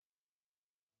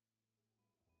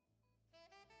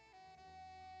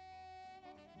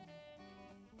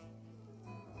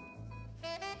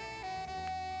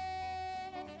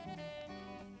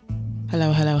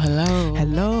Hello.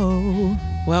 Hello.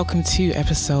 Welcome to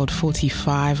episode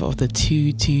 45 of the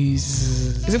Two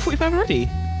Twos. Is it 45 already?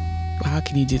 How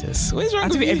can you do this? What is wrong I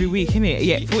with do it you? every week, innit?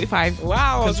 Yeah, 45.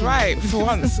 Wow, I was right for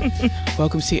once.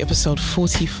 Welcome to episode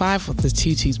 45 of the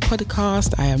Two Twos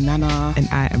podcast. I am Nana. And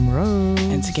I am Rose.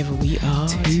 And together we are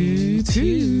Two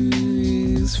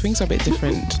Twos. Things are a bit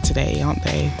different today, aren't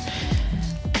they?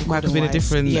 We're in a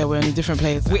different... Yeah, we're in a different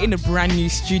place. We're in a brand new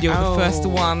studio, the first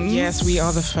ones. Yes, we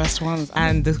are the first ones.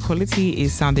 And the quality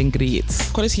is sounding great.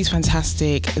 Quality is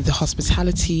fantastic. The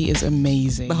hospitality is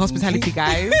amazing. The hospitality,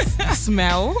 guys. The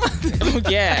smell.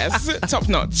 Yes, top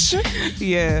notch.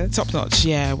 Yeah. Top notch.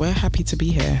 Yeah, we're happy to be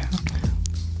here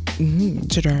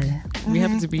today. We're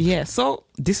happy to be here. So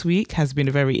this week has been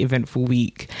a very eventful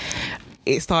week.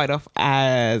 It started off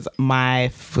as my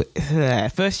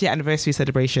first year anniversary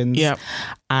celebrations. Yep.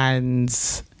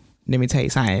 And let me tell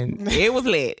you something. It was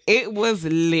lit. It was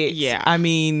lit. Yeah. I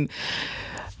mean,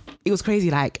 it was crazy.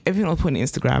 Like, everything I was putting on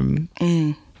Instagram.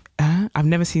 I've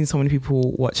never seen so many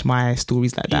people watch my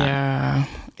stories like that. Yeah.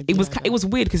 It was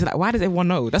weird because, like, why does everyone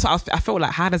know? That's what I felt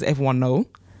like. How does everyone know?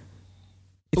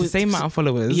 It's the same amount of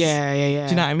followers. Yeah.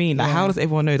 Do you know what I mean? Like, how does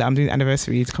everyone know that I'm doing the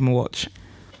anniversary to come and watch?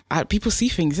 People see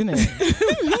things, innit?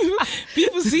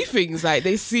 People see things, like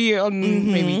they see it on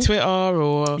maybe Twitter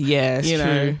or Yeah, it's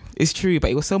true. It's true,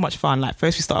 but it was so much fun. Like,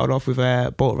 first we started off with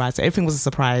a boat ride, so everything was a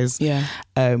surprise. Yeah.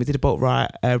 We did a boat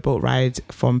ride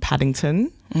from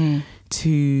Paddington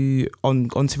onto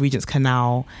Regent's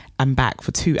Canal and back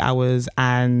for 2 hours,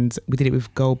 and we did it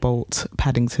with Go Boat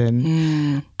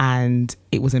Paddington, and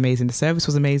it was amazing. The service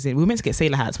was amazing. We were meant to get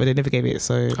sailor hats, but they never gave it,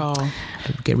 so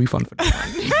get a refund for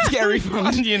that. Get a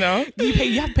refund, you know.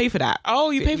 You have to pay for that.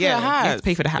 Oh, you pay for the hat. You have to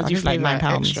pay for the hat. You It's like pay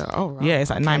 £9. extra? Oh, right. Yeah, it's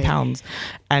like £9.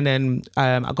 And then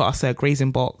I got us a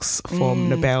grazing box from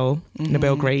Nobel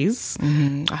Graze. I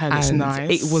heard it's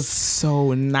nice. It was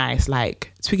so nice.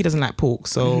 Like, Twiggy doesn't like pork,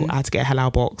 so I had to get a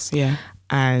halal box. Yeah.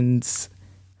 And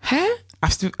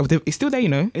it's still there, you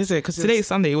know. Is it? Because today is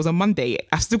Sunday. It was on Monday.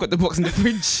 I've still got the box in the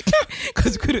fridge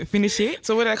because we couldn't finish it.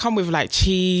 So would it come with like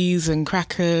cheese and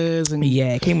crackers and?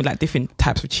 Yeah, it came with like different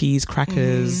types of cheese,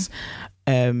 crackers.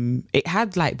 It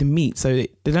had like the meat, so they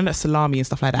don't have salami and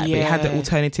stuff like that. But it had the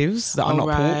alternatives that are not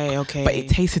pork. Okay. But it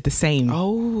tasted the same.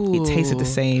 Oh, it tasted the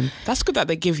same. That's good that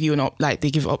they give you they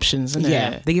give options, isn't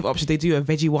Yeah, it? they give options. They do a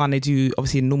veggie one. They do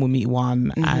obviously a normal meat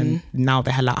one, and now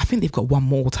they halal. I think they've got one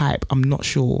more type. I'm not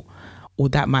sure. Or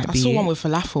that might be. I saw one with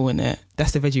falafel in it.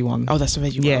 That's the veggie one. Oh, that's the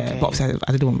veggie one. Yeah, Okay. but obviously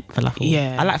I did want falafel.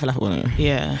 Yeah. I like falafel.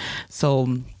 Yeah.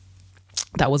 So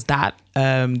that was that.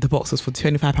 The box was for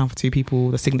 £25 for 2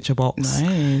 people. The signature box.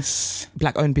 Nice.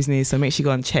 Black-owned business. So make sure you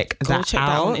go and check that out.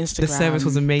 That on Instagram. The service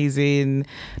was amazing.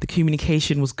 The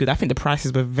communication was good. I think the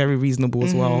prices were very reasonable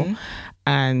as well.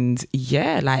 And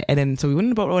yeah, and then so we went on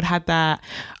the boat road, had that.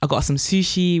 I got some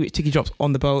sushi, which Tiki dropped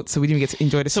on the boat, so we didn't get to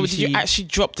enjoy the sushi. So did you actually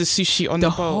drop the sushi on the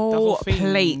boat? The whole thing?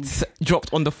 plate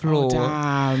dropped on the floor. Oh,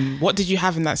 damn. What did you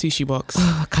have in that sushi box?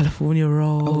 California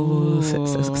rolls,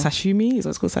 sashimi. Is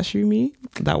that called sashimi?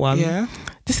 That one. Yeah.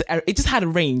 It just had a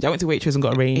range. I went to Waitrose and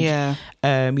got a range. Yeah.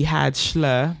 We had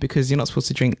Schlur because you're not supposed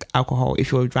to drink alcohol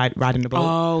if you're riding the boat.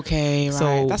 Oh, okay. Right.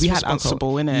 So that's we had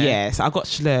responsible, isn't it? Yeah. So I got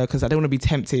Schlur because I don't want to be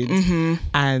tempted.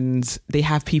 And they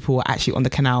have people actually on the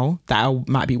canal that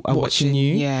might be watching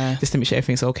you. Yeah. Just to make sure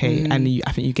everything's okay. And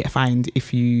I think you get fined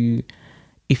if you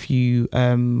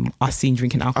are seen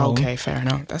drinking alcohol. Okay, fair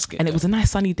enough. That's good. And it was a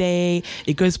nice sunny day.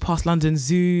 It goes past London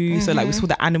Zoo. So we saw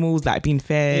the animals that being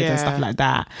fed and stuff like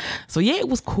that. So yeah, it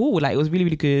was cool. Like, it was really,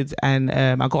 really good. And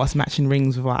I got us matching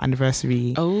rings with our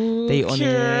anniversary date on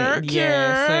it.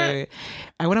 Yeah. So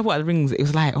and when I bought the rings, it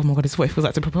was like, oh my God, this is what it feels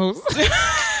like to propose.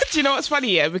 Do you know what's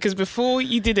funny? Yeah, because before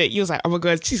you did it, you was like, oh my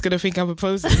God, she's going to think I'm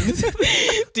proposing.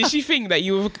 Did she think that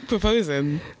you were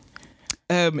proposing?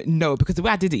 No, because the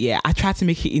way I did it, I tried to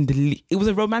make it it was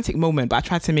a romantic moment, but I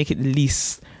tried to make it the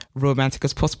least romantic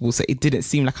as possible, so it didn't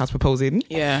seem like I was proposing.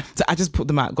 Yeah. So I just got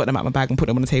them out of my bag and put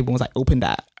them on the table and was like, open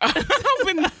that.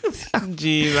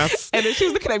 Jesus. And then she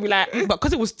was looking at me like, but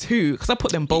because it was 2, because I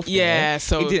put them both there,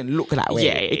 so it didn't look that way.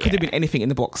 It could have been anything in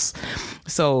the box.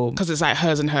 So because it's like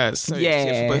hers and hers. So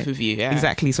it's for both of you. Yeah.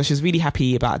 Exactly. So she was really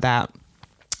happy about that.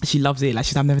 She loves it. Like,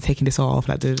 she's, I'm never taking this off.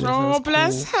 Like, oh,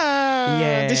 bless her.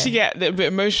 Yeah. Did she get a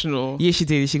bit emotional? Yeah, she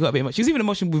did. She got a bit emotional. She was even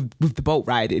emotional with the boat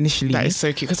ride initially. That is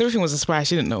so cute because everything was a surprise.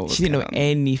 She didn't know. She didn't know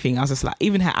anything. I was just like,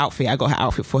 even her outfit. I got her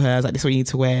outfit for her. I was like, this is what you need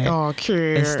to wear. Oh,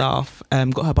 cute. And stuff.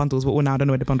 Got her bundles, but now I don't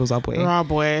know where the bundles are, boy. Oh,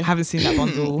 boy. Haven't seen that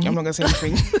bundle. I'm not gonna say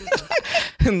anything.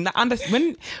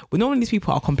 when normally these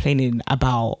people are complaining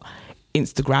about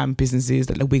Instagram businesses,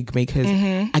 like the wig makers,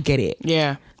 I get it.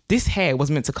 Yeah. This hair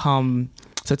was meant to come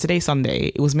So today's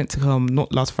Sunday. It was meant to come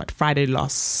not last Friday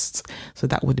last. So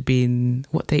that would have been,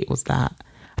 what date was that?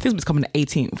 I think it was meant to come on the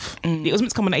 18th. It was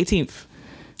meant to come on the 18th.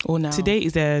 Or now. Today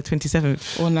is the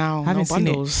 27th. Or now. Haven't no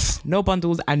bundles. No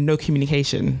bundles and no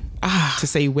communication to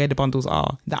say where the bundles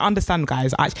are. I understand,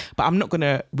 guys, but I'm not going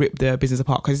to rip the business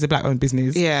apart because it's a black-owned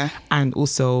business. Yeah. And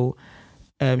also,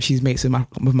 she's mates with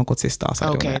my god sister.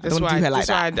 So okay, that's why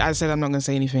I said I'm not going to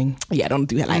say anything. Yeah, I don't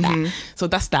do it like that. So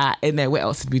that's that. And then what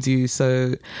else did we do?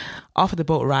 So after the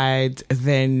boat ride,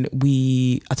 then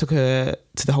I took her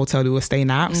to the hotel we were staying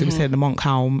at. So we stayed at the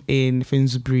Montcalm in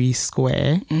Finsbury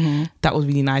Square. That was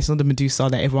really nice. You know, the Medusa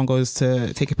that everyone goes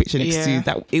to take a picture next to.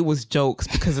 That it was jokes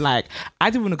because like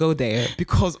I didn't want to go there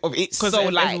because of it. So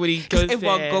like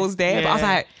everyone goes there. Yeah. But I was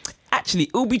like, actually,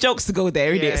 it will be jokes to go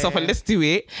there, innit? So I thought, let's do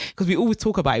it. Because we always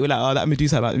talk about it. We're like, oh, that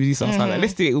Medusa. So I was like,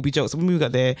 let's do it. It will be jokes. So when we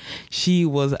got there, she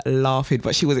was laughing,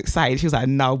 but she was excited. She was like,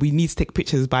 no, we need to take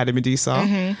pictures by the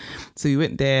Medusa. So we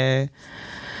went there.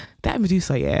 That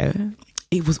Medusa,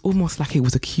 it was almost like it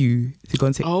was a queue to go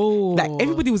and take. Like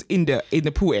everybody was in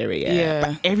the pool area.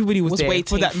 But everybody was there waiting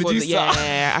for that Medusa.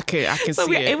 I can so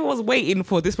see it. Everyone was waiting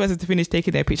for this person to finish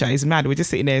taking their picture. It's mad. We're just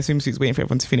sitting there in swimsuits waiting for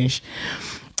everyone to finish.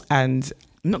 And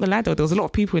I'm not gonna lie though, there was a lot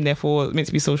of people in there for meant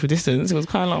to be social distance. It was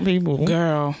quite a lot of people.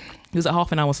 Girl. It was at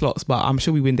half an hour slots, but I'm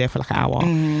sure we went there for like an hour.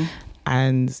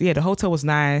 And yeah, the hotel was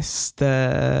nice.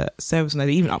 The service was nice.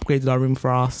 They even upgraded our room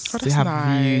for us to have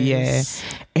a view. Yeah.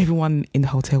 Everyone in the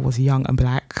hotel was young and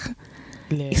black.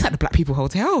 It's like the black people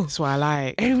hotel. That's what I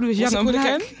like. Everybody was young and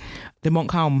black. Again? The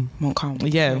Montcalm.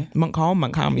 Yeah. Okay.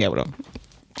 Montcalm. Yeah, whatever.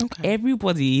 Okay.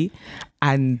 Everybody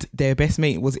and their best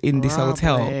mate was in this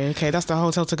hotel. Okay, that's the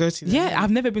hotel to go to then. Yeah, I've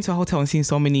never been to a hotel and seen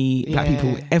so many black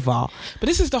people ever. But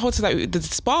this is the hotel the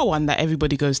spa one that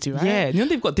everybody goes to, right? Yeah, you know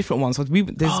they've got different ones. So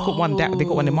got one they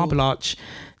got one in Marble Arch.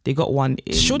 They got one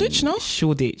in Shoreditch, no?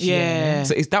 Shoreditch, yeah.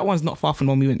 So that one's not far from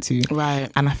the one we went to. Right.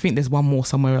 And I think there's one more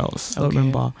somewhere else. I don't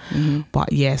remember.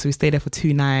 But yeah, so we stayed there for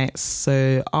 2 nights.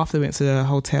 So after we went to the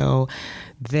hotel,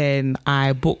 then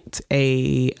I booked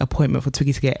a appointment for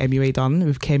Twiggy to get MUA done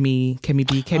with Kemi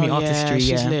Artistry.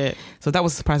 She's lit. So that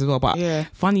was a surprise as well. But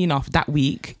funny enough, that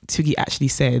week, Twiggy actually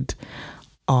said,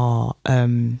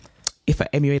 if an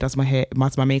MUA does my hair, my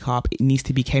makeup, it needs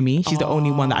to be Kemi. She's the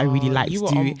only one that I really like to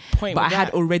do. But I had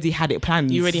already had it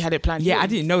planned. You already had it planned? Yeah, I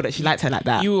didn't know that she liked her like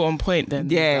that. You were on point then.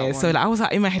 Yeah, so like, I was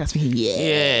like, in my head, I was thinking,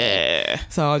 yeah.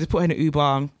 So I just put her in an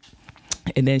Uber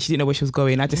and then she didn't know where she was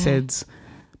going. I just said,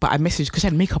 but I messaged, because she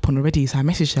had makeup on already. So I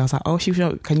messaged her. I was like, oh,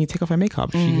 can you take off her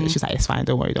makeup? She's like, it's fine.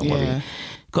 Don't worry.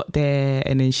 Got there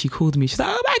and then she called me. She's like,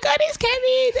 oh my God, it's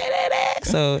Kemi.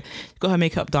 So got her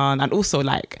makeup done. And also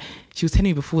like, she was telling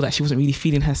me before that she wasn't really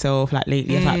feeling herself like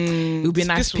lately. I was like, it would be a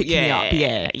nice pick me up.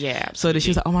 Yeah. So then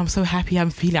she was like, oh, I'm so happy.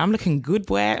 I'm looking good,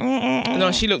 boy.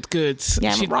 No, she looked good.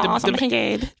 Yeah, I'm looking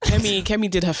good. Kemi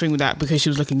did her thing with that because she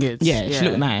was looking good. Yeah, she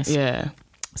looked nice. Yeah.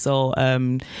 So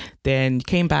then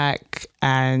came back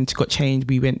and got changed.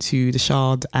 We went to the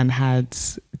Shard and had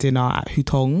dinner at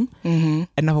Hutong.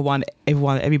 Another one,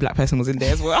 every black person was in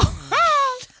there as well.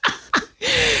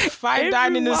 Fine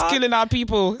dining is killing our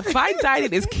people. Fine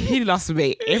dining is killing us,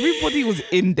 mate. Everybody was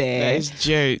in there. That's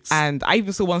jokes. And I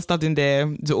even saw one stud in there,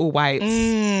 the all whites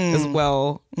as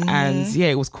well. And yeah,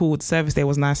 it was cool. The service there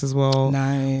was nice as well.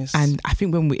 Nice. And I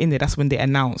think when we were in there, that's when they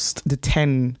announced the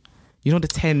 10 p.m.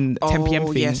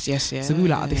 thing. Yes. So we were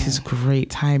like, this is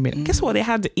great timing. Guess what? They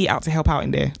had to eat out to help out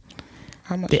in there.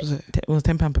 How much was it? It was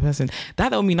 £10 per person. That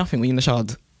don't mean nothing when you're in the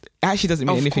Shard. It actually doesn't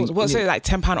mean anything. Course. What's it like?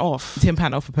 £10 off?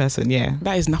 £10 off a person, yeah.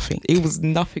 That is nothing. It was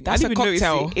nothing. That's a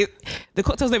cocktail. The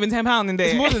cocktail's not even £10 in there.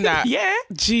 It's more than that. Yeah.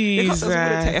 Jesus.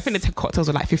 I think the cocktails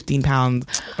were like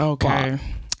 £15. Okay.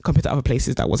 Compared to other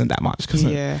places, that wasn't that much.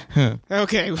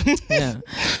 Okay. Yeah.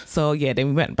 So yeah, then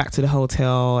we went back to the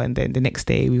hotel, and then the next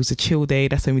day it was a chill day.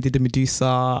 That's when we did the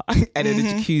Medusa and then the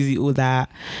jacuzzi, all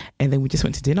that, and then we just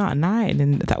went to dinner at night, and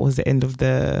then that was the end of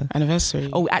the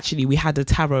anniversary. Oh, actually, we had a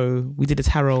tarot. We did a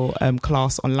tarot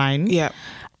class online. Yeah.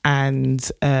 And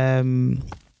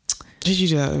did you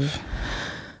do that with?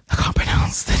 I can't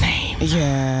pronounce the name.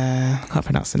 Yeah. I can't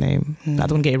pronounce the name. I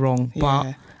don't want to get it wrong,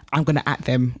 but I'm going to at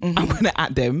them.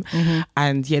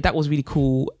 And yeah, that was really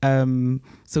cool.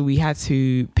 So we had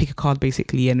to pick a card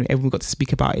basically, and everyone got to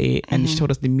speak about it, and she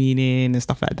told us the meaning and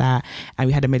stuff like that. And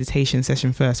we had a meditation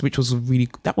session first, which was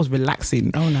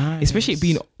relaxing. Oh, nice. Especially it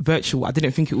being virtual. I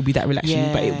didn't think it would be that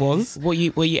relaxing, but it was. Were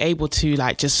you able to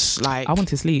like just like? I went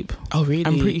to sleep. Oh really?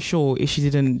 I'm pretty sure if she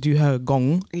didn't do her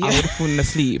gong, I would have fallen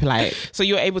asleep. Like, so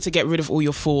you were able to get rid of all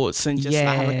your thoughts and just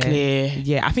like have a clear.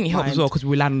 Yeah, I think it helped as well because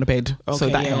we were lying on the bed, so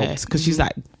that helped. Because she's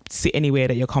like, sit anywhere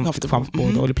that you're comfortable.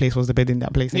 The only place was the bed in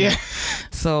that place. Yeah.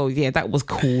 So yeah, that was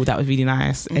cool. That was really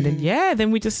nice. And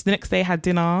then we just the next day had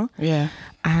dinner. Yeah.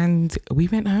 And we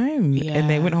went home. Yeah. And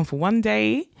then went home for one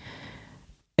day.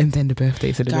 And then the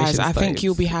birthday celebration Guys, I think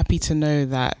you'll be happy to know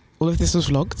that all of this was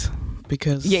vlogged.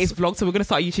 Because it's vlogged, so we're going to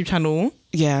start a YouTube channel.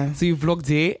 Yeah. So you vlogged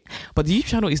it. But the YouTube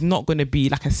channel is not going to be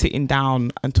like a sitting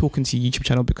down and talking to your YouTube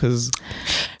channel because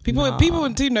people are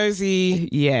too nosy.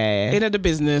 Yeah. Into the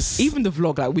business. Even the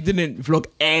vlog, like we didn't vlog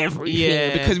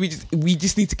everything because we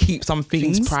just need to keep some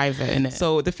things private, innit?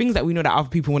 So the things that we know that other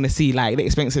people want to see, like the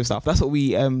expensive stuff, that's what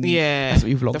we that's what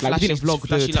we vlog. Like we didn't vlog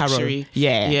the tarot. Luxury.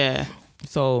 Yeah. Yeah.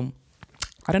 So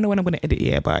I don't know when I'm going to edit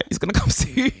it, but it's going to come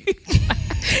soon.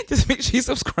 Just make sure you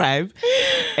subscribe.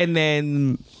 And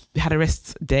then we had a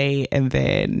rest day, and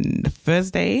then the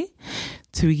Thursday,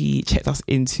 Twiggy checked us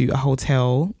into a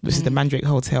hotel, which is the Mandrake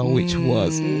Hotel, which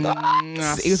was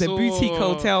nuts. It was a boutique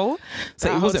hotel, so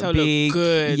that it wasn't big.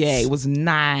 Good. Yeah, it was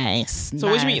nice. So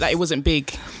what do you mean, like it wasn't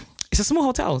big? It's a small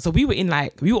hotel, so we were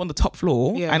on the top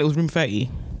floor, and it was room 30.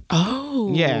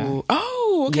 Oh, yeah.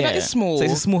 Oh, okay, that is small. So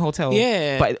it's a small hotel.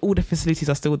 Yeah, but all the facilities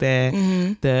are still there.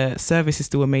 The service is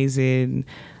still amazing.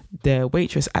 The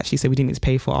waitress actually said we didn't need to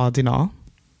pay for our dinner,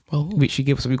 which she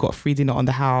gave us. We got free dinner on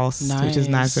the house, which is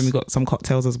nice, and we got some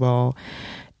cocktails as well.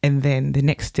 And then the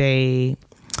next day,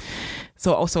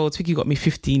 so also Twiggy got me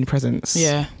 15 presents.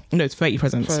 Yeah, no, it's 30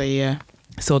 presents. 30, yeah.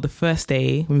 So the first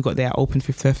day when we got there, I opened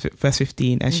first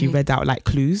 15, and she read out like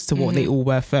clues to what they all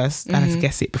were first, and I had to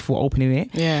guess it before opening it.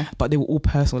 Yeah, but they were all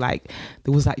personal. Like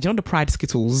there was like, you know, the Pride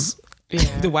Skittles.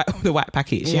 Yeah. the white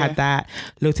packet. She had that,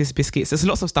 Lotus biscuits. There's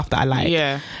lots of stuff that I like.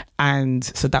 Yeah. And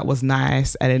so that was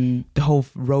nice. And then the whole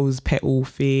rose petal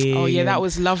thing. Oh yeah, that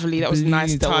was lovely. That was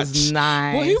nice. That was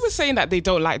nice. Well, who was saying that they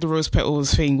don't like the rose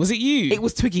petals thing? Was it you? It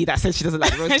was Twiggy that said she doesn't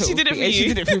like the rose petals. She did it for you. She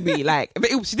did it for me. Like, but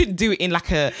she didn't do it in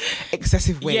like a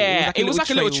excessive way. Yeah, it was like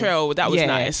a little trail. That was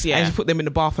nice. Yeah, and she put them in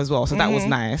the bath as well. So that was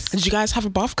nice. Did you guys have a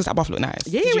bath? Because that bath looked nice.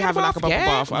 Yeah, did you have like a bubble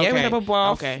bath? Okay. Yeah, we had a bubble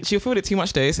bath. Okay, she filled it too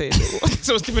much though, so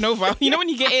so it's tipping over. You know when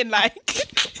you get in, like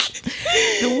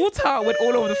the water went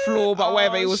all over the floor, but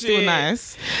whatever, it was still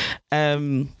nice.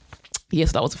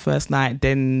 Yes, that was the first night.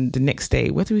 Then the next day,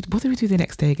 what did we do the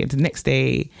next day again? The next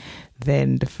day,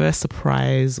 then the first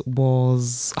surprise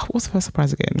was, what was the first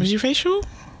surprise again? Was your facial?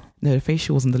 No, the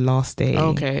facial was on the last day.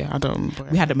 Okay, I don't remember.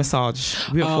 We had a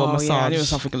massage. We went for a massage. Yeah, I knew it was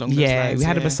something along those lines. We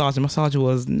had a massage. The massage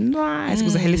was nice. It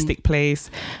was a holistic place.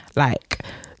 Like,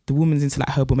 the woman's into like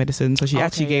herbal medicine, so she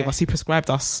actually gave us, she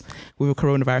prescribed us with a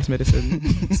coronavirus medicine.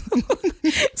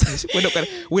 So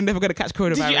we're never gonna catch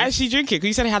coronavirus. Did you actually drink it? Because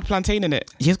you said it had plantain in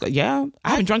it. Yes, I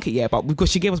haven't drunk it yet, but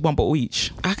because she gave us one bottle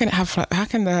each. How can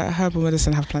the herbal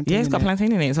medicine have plantain? Yeah, it's got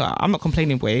plantain in it, so I'm not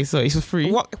complaining, boy. So it's for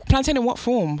free. What plantain in what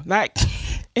form? Like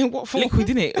in what form? Liquid,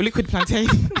 innit? Liquid plantain.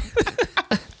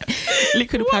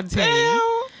 Liquid plantain.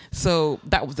 So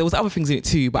there was other things in it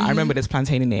too, but I remember there's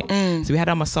plantain in it. So we had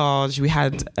our massage, we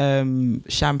had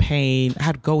champagne, I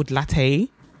had gold latte.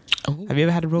 Oh. Have you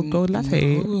ever had a gold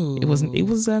latte? No. It was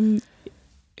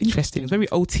interesting. It was very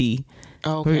OT.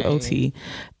 Okay. Very OT.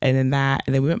 And then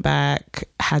we went back,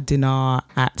 had dinner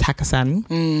at Takasan.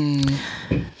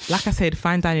 Like I said,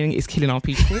 fine dining is killing our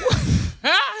people.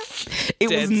 It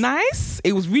was nice.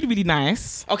 It was really, really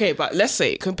nice. Okay, but let's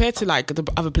say compared to like the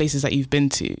other places that you've been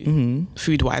to,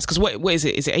 food wise, because what is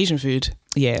it? Is it Asian food?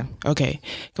 Yeah. Okay.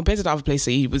 Compared to the other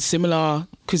places with similar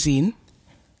cuisine,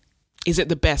 is it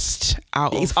the best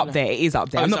out? It's up there. It is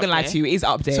up there. I'm not gonna lie to you. It is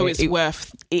up there. So it's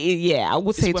worth. Yeah, I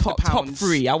would say top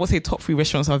 3. I would say top 3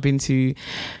 restaurants I've been to.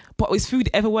 But is food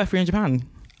ever worth £300?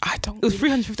 I don't. It was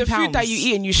 £350. The food that you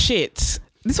eat and you shit.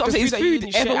 This is what I'm saying. Is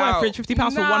food ever worth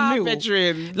 £350 for one meal?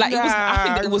 Bedroom. Like it was. I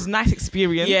think that it was a nice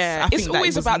experience. Yeah, it's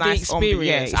always about the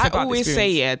experience. I always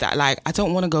say that like I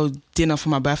don't want to go dinner for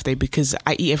my birthday because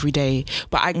I eat every day.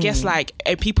 But I guess like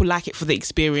people like it for the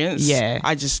experience. Yeah,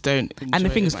 I just don't. And the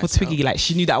thing is, for Twiggy, like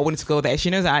she knew that I wanted to go there.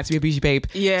 She knows that I had to be a bougie babe.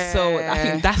 Yeah. So I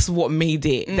think that's what made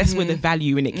it. That's where the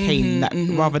value in it came,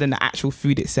 rather than the actual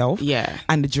food itself. Yeah.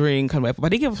 And the drink and whatever.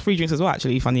 But they gave us free drinks as well.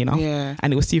 Actually, funny enough. Yeah.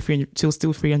 And it was still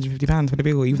 £350 for the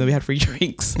bill, even though we had free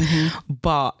drinks.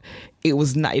 But it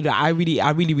was not. I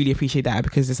really appreciate that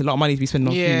because there's a lot of money to be spent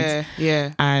on food.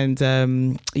 Yeah. And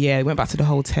I went back to the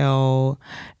hotel.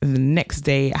 And the next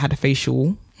day I had a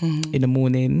facial in the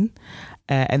morning.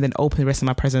 And then opened the rest of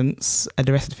my presents and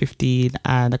the rest of the 15,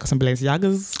 and I got some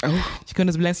Balenciagas. She got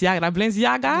us Balenciaga. Like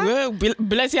Balenciaga?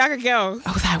 Balenciaga girl.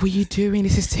 I was like, what are you doing?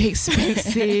 This is too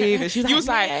expensive. And she was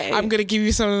like, I'm going to give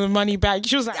you some of the money back.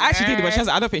 She was like, I actually did, but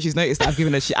I don't think she's noticed that I've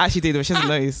given her. She actually did, but she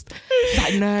hasn't noticed. She's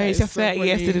like, no, it's your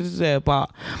 30th.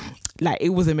 But Like, it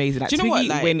was amazing. Like, do you know what?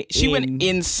 Like, she went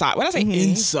inside. When I say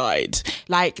inside,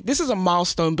 like, this is a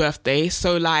milestone birthday.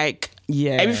 So, like,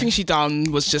 everything she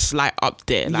done was just like up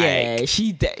there. Like,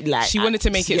 she wanted to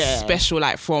make it special,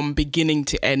 like from beginning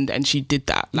to end, and she did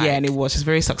that. Like, and it was just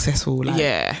very successful.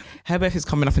 Like, her birthday's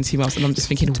coming up in 2 months, and I'm just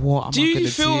thinking, what am I gonna do? Do you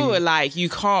feel like you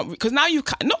can't, because now you've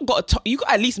not got you got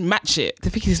to at least match it? The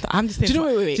thing is, I'm just saying, do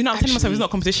you know, I'm telling myself it's not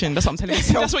a competition. That's what I'm telling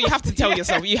myself. That's what you have to tell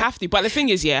yourself. You have to. But the thing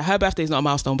is, her birthday is not a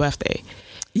milestone birthday.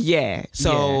 Yeah.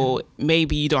 So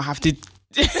maybe you don't have to.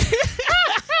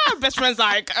 Best friend's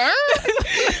like,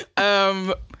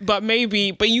 but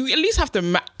you at least have to.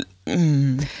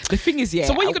 The thing is,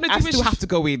 so what are you gonna do? I still have to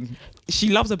go in. She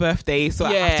loves her birthday, so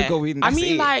I have to go in. That's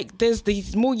like, there's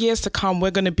these more years to come.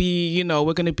 We're gonna be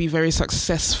very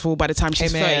successful by the time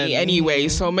she's 30 anyway.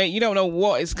 So, you don't know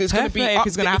what it's gonna be.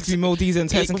 It's gonna have to be Maldives and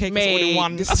turks and cakes all in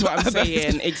one. This is what I'm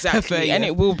saying, exactly, and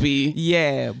it will be.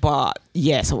 Yeah, but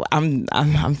so I'm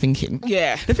thinking.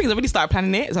 Yeah, the thing is, I really started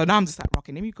planning it, so now I'm just like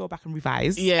rocking. Let me go back and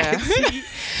revise. Yeah,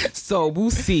 so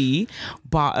we'll see.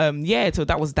 But so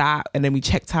that was that, and then we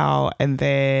checked out, and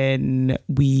then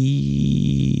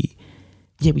we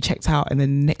checked out, and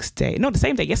then the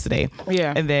same day, yesterday.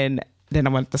 Yeah. And then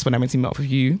that's when I went to meet up with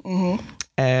you,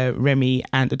 Remy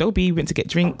and Adobe. We went to get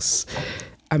drinks.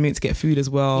 I went to get food as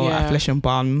well at Flesh and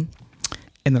Bun.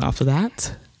 And then after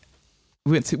that,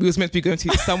 we was meant to be going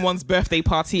to someone's birthday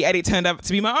party, and it turned out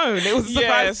to be my own. It was a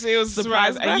surprise. Yes, it was a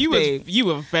surprise. And you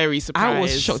were very surprised. I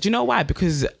was shocked. Do you know why?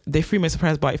 Because they threw me a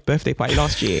surprise birthday party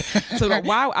last year. So like,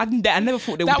 wow, I never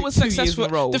thought they would do 2 successful. Years in a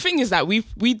row. The thing is that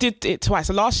we did it twice.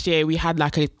 So last year we had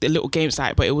like a little game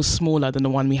site, but it was smaller than the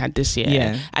one we had this year.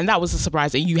 Yeah. And that was a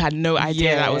surprise, and you had no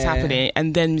idea that was happening.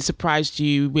 And then we surprised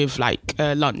you with like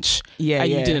lunch. Yeah.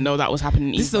 And you didn't know that was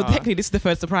happening either. So technically this is the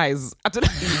first surprise. I don't know.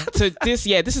 So this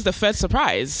is the third surprise.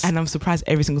 And I'm surprised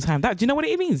every single time. Do you know what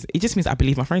it means? It just means I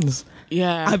believe my friends.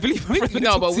 Yeah, I believe my friends.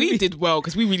 No, but we did well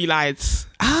because we really lied.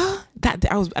 And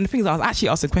the thing is, I was actually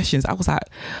asking questions. I was like,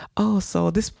 "Oh,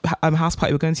 so this house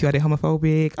party we're going to, are they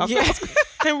homophobic?"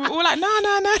 And we were like,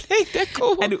 "No, they're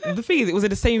cool." And the thing is, it was at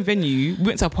the same venue. We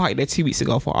went to a party there 2 weeks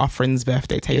ago for our friend's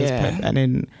birthday, Taylor's birthday, and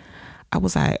then I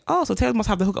was like, oh, so Taylor must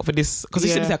have the hookup for this, because she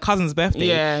said it's her cousin's birthday.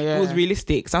 Yeah. It was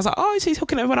realistic. So I was like, oh, she's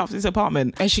hooking everyone up for this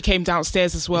apartment. And she came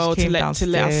downstairs as well to let us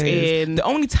in. The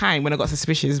only time when I got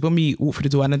suspicious is when we walked through the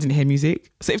door and I didn't hear music.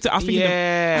 So I was thinking,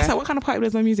 I was like, what kind of party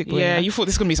there's no music? Yeah, you thought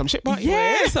this was going to be some shit party.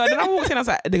 Yeah. So then I walked in, I was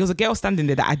like, there was a girl standing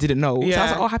there that I didn't know. Yeah. So I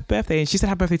was like, oh, happy birthday. And she said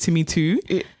happy birthday to me too.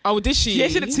 Did she? Yeah,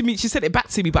 she said it to me. She said it back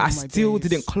to me, but I still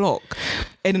didn't clock.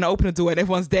 And then I opened the door and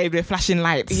everyone's there with their flashing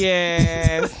lights.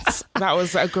 Yes. That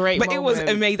was a great moment. It was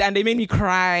amazing, and they made me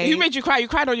cry. Who made you cry? You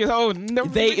cried on your own.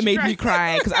 They made me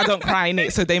cry because I don't cry in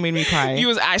it, so they made me cry. You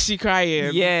was actually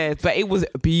crying. Yeah, but it was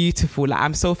beautiful. Like,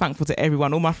 I'm so thankful to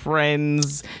everyone, all my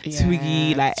friends,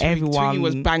 Twiggy, everyone. Twiggy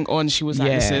was bang on. She was like,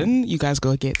 listen, you guys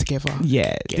go get together.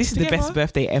 Yeah, this is the best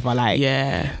birthday ever. Like,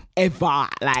 ever.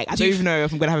 Like, I don't even know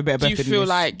if I'm gonna have a better birthday. Do you feel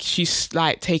like she's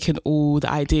like taken all the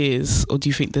ideas, or do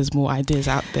you think there's more ideas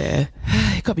out there?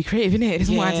 You gotta be creative, innit? There's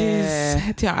more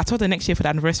ideas. Yeah, I told her next year for the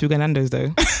anniversary we're going Nando's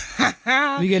though.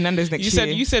 We get Nando's next year.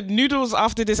 You said noodles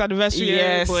after this anniversary.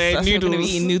 Yes, boy, noodles. I'm gonna be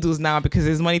eating noodles now because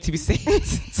there's money to be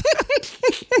saved.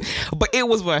 But it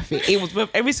was worth it. It was worth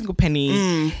every single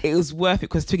penny. It was worth it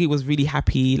because Twiggy was really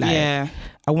happy. Like,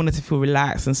 I wanted to feel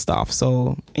relaxed and stuff.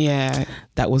 So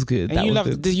that was good. And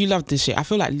you love this shit. I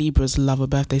feel like Libras love a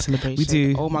birthday celebration. We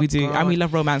do. Oh my God. And we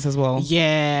love romance as well.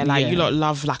 Yeah, you lot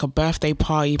love like a birthday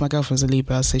party. My girlfriend's a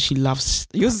Libra, so she loves.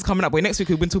 Yours is coming up, boy. Next week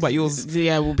we've been talking about yours.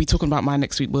 Yeah, we'll be talking about mine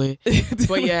next week, boy.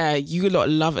 But yeah, you lot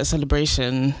love a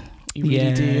celebration. You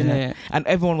really do, innit? And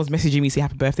everyone was messaging me, say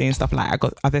happy birthday and stuff. Like,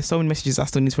 there's so many messages I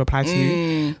still need to reply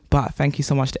to. But thank you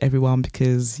so much to everyone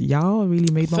because y'all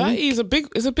really made my week. 30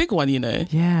 is a big one, you know.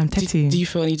 Yeah, I'm tetty. Do you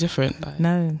feel any different? Like,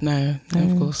 no,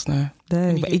 of course, no.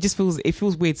 But it just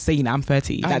feels weird saying I'm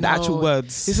 30. Like, the actual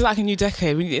words. This is like a new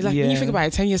decade. When you think about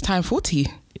it, 10 years time, 40.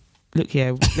 Look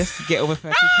here, let's get over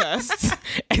 30 first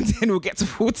and then we'll get to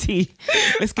 40.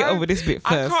 Let's get over this bit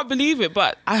first. I can't believe it,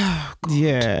 but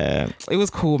yeah, it was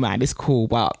cool, man. It's cool,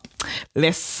 but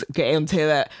let's get into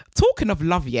that. Talking of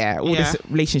love, this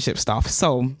relationship stuff.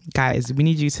 So, guys, we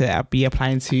need you to be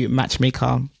applying to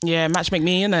Matchmaker. Yeah, Matchmake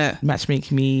Me, innit? Matchmake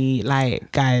Me,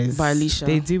 like, guys. By Alicia.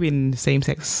 They're doing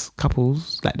same-sex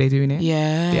couples, like, they're doing it.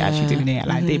 Yeah. They're actually doing it.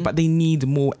 Like, but they need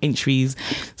more entries.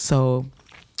 So,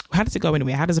 how does it go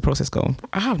anyway? How does the process go?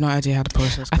 I have no idea how the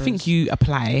process goes. I think you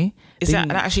apply. Is that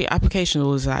actually application,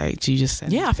 or is like, do you just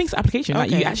send? Yeah, I think it's application. Okay.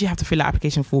 Like, you actually have to fill out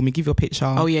application form. You give your picture.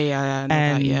 Oh yeah.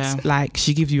 And like,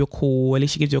 she gives you a call. At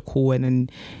least she gives you a call, and then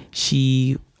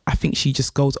she I think she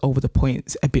just goes over the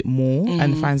points a bit more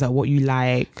and finds out what you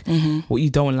like, what you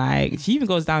don't like. She even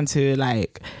goes down to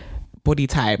like body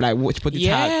type, like which body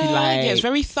type you like. Yeah, it's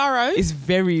very thorough.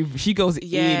 She goes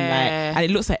in, like, and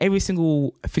it looks like every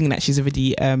single thing that she's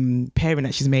already pairing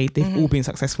that she's made, they've all been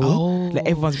successful. Like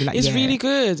everyone's been like, it's really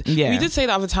good. We did say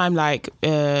the other time, like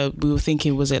we were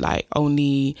thinking, was it like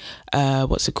only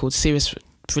what's it called, serious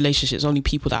relationships, only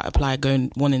people that apply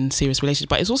wanting serious relationships,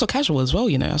 but it's also casual as well,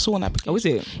 you know. I saw one application. Oh, is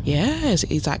it? Yes,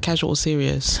 it's like casual or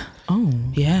serious. Oh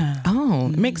yeah. Oh,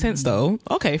 it makes sense though.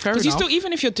 Okay, fair enough. You still,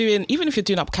 even if you're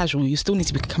doing up casual, you still need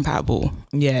to be compatible.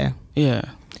 Yeah.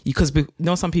 Because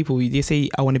some people, they say,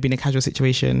 I want to be in a casual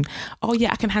situation. Oh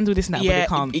yeah, I can handle this and that, but they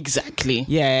can't. Exactly.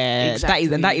 Yeah, exactly.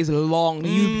 That is long.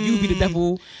 You be the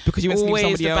devil because you want to sleep with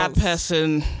somebody else. Always the bad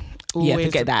person. Always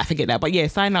forget that. But yeah,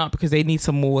 sign up because they need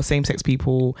some more same-sex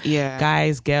people. Yeah.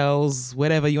 Guys, girls,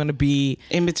 whatever you want to be.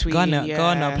 In between.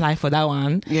 Gonna apply for that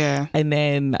one. Yeah. And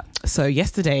then, so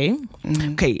yesterday,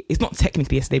 okay, it's not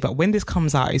technically yesterday, but when this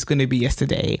comes out, it's going to be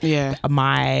yesterday. Yeah.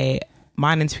 Me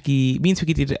and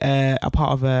Twiggy did a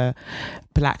part of a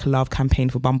Black Love campaign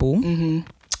for Bumble.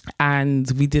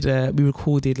 And we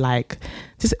recorded like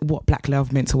just what Black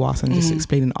Love meant to us and just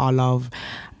explaining our love.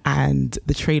 And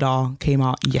the trailer came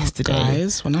out yesterday.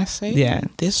 Guys, when I say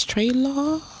this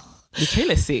trailer, the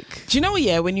trailer's sick. Do you know what?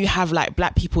 Yeah, when you have like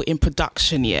black people in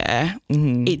production,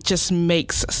 it just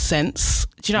makes sense.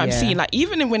 Do you know what I'm saying? Like,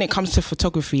 even when it comes to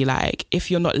photography, like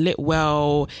if you're not lit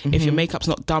well, if your makeup's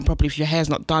not done properly, if your hair's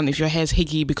not done, if your hair's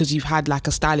higgy because you've had like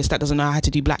a stylist that doesn't know how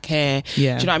to do black hair, do you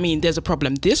know what I mean? There's a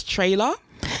problem. This trailer.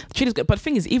 Trailer's good, but the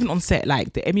thing is, even on set,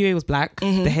 like the MUA was black,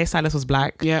 the hairstylist was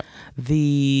black,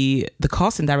 the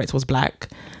casting director was black,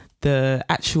 the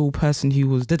actual person who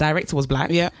was the director was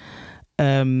black.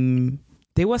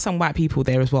 There were some white people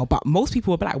there as well, but most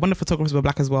people were black. One of the photographers were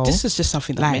black as well. This is just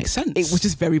something that makes sense. It was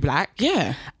just very black.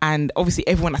 Yeah. And obviously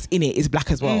everyone that's in it is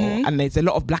black as well. And there's a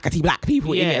lot of blackety black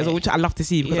people in it as well, which I love to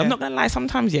see because I'm not going to lie,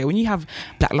 sometimes, when you have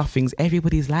black love things,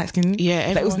 everybody's light skinned.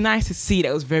 Yeah. It was nice to see that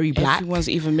it was very black. Everyone's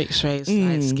even mixed race,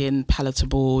 light skin,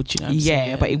 palatable. Do you know what I'm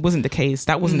saying? But it wasn't the case.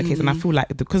 That wasn't the case. And I feel like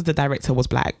because the director was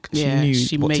black, she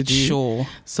knew what to do. Sure.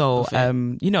 So,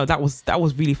 that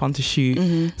was really fun to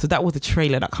shoot. So that was the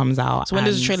trailer that comes out. So when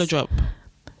does the trailer drop?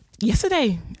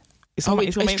 Yesterday. It's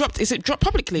dropped. Is it dropped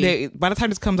publicly? By the time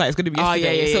this comes out, it's going to be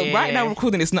yesterday. So right now,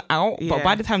 recording, it's not out. But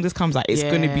by the time this comes out, it's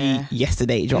going to be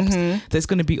yesterday. It drops. So it's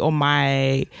going to be on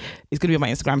my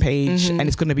Instagram page, and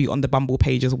it's going to be on the Bumble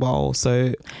page as well.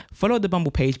 So follow the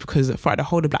Bumble page because throughout the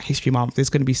whole of Black History Month,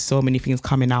 there's going to be so many things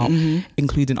coming out,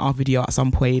 including our video at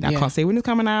some point. I can't say when it's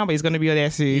coming out, but it's going to be there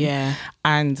soon. Yeah.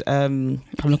 And I'm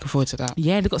looking forward to that.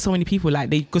 Yeah, they've got so many people. Like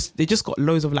they just got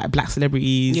loads of like black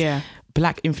celebrities. Yeah.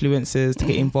 Black influencers to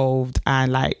get involved,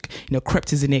 and like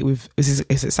Krept is in it with is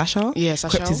it Sasha? Yeah,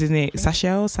 Sasha. Krept is in it.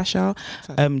 Sasha.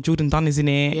 Jordan Dunn is in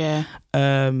it. Yeah.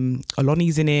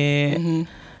 Aloni's in it.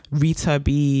 Rita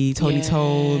B, Tony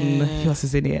Tone. Who else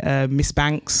is in it? Miss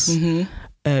Banks.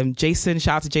 Jason.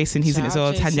 Shout out to Jason. He's in it as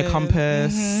well. Tanya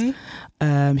Compass.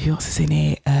 Who else is in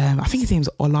it? I think his name's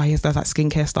Ola. He does like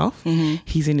skincare stuff.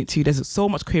 He's in it too. There's so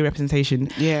much queer representation.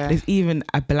 Yeah. There's even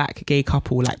a black gay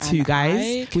couple, like two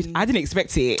guys, which I didn't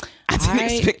expect it.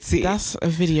 That's a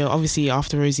video, obviously,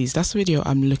 after Rosie's. That's a video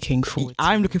I'm looking forward to.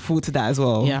 I'm looking forward to that as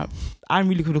well. Yeah. I'm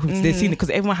really looking forward to their scene because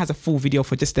everyone has a full video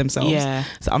for just themselves. Yeah.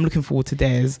 So I'm looking forward to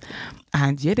theirs.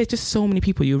 And there's just so many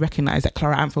people you recognize. That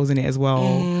Clara Amfel's in it as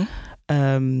well.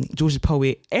 George the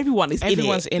Poet. Everyone is in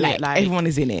it. Everyone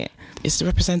is in it. It's the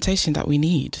representation that we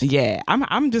need. Yeah,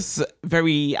 I'm just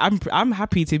very. I'm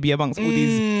happy to be amongst all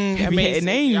these amazing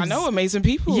names. I know amazing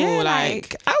people. Yeah,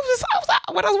 like I was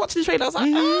like, when I was watching the trailer, I was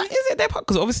like, is it their part?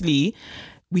 Because obviously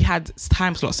we had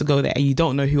time slots to go there, and you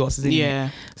don't know who else is in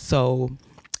it. So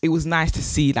it was nice to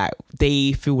see that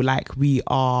they feel like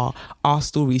our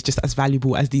story is just as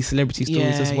valuable as these celebrity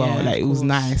stories as well. Like it was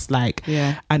nice. Like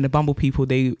and the Bumble people,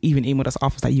 they even emailed us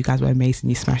after like, you guys were amazing,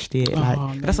 you smashed it.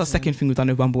 Like that's our second thing we've done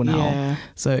with Bumble now. Yeah.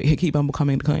 So keep Bumble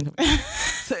coming. Keep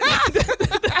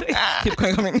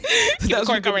coming.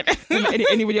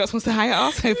 Anybody else wants to hire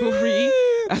us, so feel free.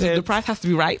 The price has to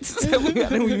be right. So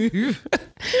then we move.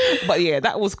 But yeah,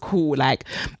 that was cool. Like,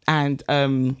 and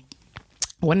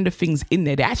one of the things in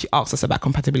there, they actually asked us about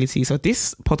compatibility. So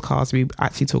this podcast, we're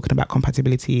actually talking about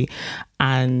compatibility,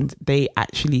 and they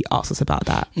actually asked us about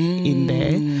that in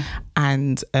there.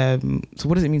 And so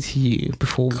what does it mean to you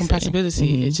before we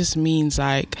compatibility? It just means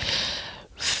like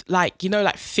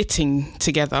fitting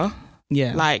together.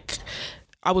 Yeah. Like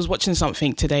I was watching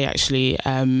something today actually,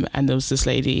 and there was this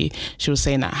lady, she was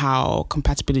saying that how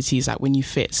compatibility is like when you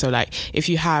fit. So like if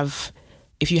you have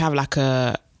like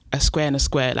a a square and a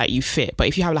square, like you fit. But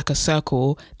if you have like a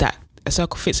circle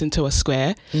fits into a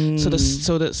square, so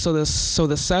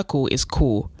the circle is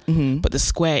cool, but the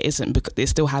square isn't, because it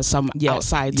still has some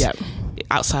outside,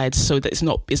 so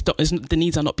that the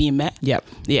needs are not being met.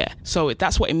 So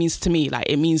that's what it means to me. Like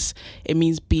it means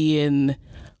being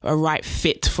a right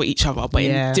fit for each other, but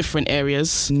in different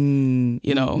areas, you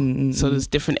know. So there's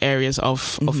different areas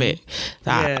of it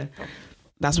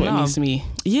that's what it means to me.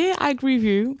 Yeah, I agree with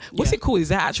you. What's it called? Is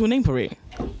that actual name for it?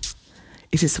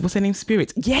 What's her name?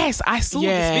 Spirit. Yes, I saw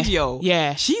this video.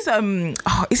 Yeah, she's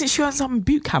isn't she on some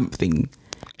boot camp thing?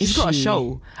 She's got a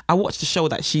show. I watched the show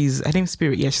that her name's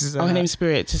Spirit. Yeah, she's her name's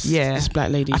Spirit. This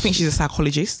black lady. I think she's a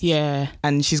psychologist. Yeah,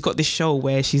 and she's got this show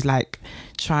where she's like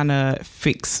trying to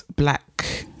fix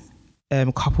black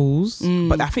couples,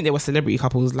 but I think they were celebrity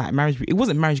couples, like marriage. It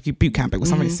wasn't marriage boot camp, it was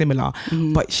something similar.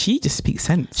 But she just speaks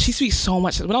sense. She speaks so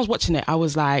much. When I was watching it, I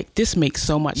was like, this makes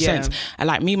so much sense. And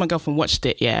like me and my girlfriend watched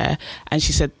it, and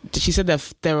she said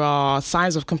that there are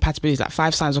signs of compatibility, like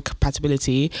 5 signs of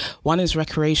compatibility. One is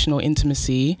recreational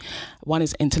intimacy, one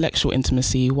is intellectual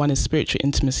intimacy, one is spiritual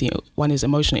intimacy, one is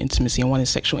emotional intimacy, and one is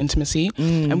sexual intimacy.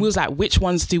 And we was like, which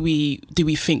ones do we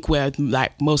think we're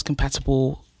like most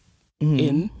compatible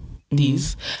in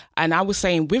these? And I was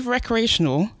saying, with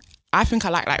recreational, I think I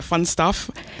like fun stuff.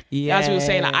 Yeah, as we were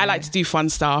saying, like I like to do fun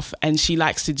stuff, and she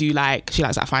likes to do like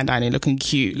fine dining, looking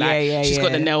cute. Like she's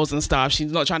got the nails and stuff.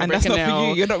 She's not trying to break a nail. That's not for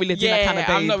you. You're not really a dinner kind of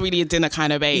babe. I'm not really a dinner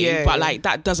kind of babe. But like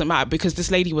that doesn't matter, because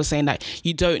this lady was saying that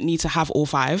you don't need to have all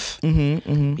 5.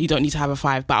 You don't need to have a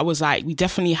 5. But I was like, we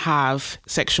definitely have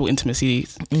sexual intimacy.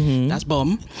 That's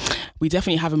bomb. We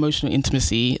definitely have emotional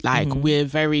intimacy. Like we're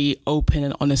very open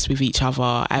and honest with each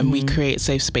other, and we create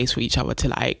safe space for each other to,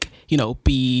 like, you know,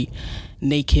 be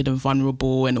naked and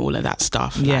vulnerable and all of that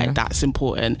stuff. Like that's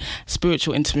important.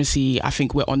 Spiritual intimacy, I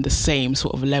think we're on the same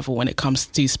sort of level when it comes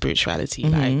to spirituality.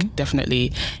 Like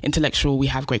definitely intellectual, we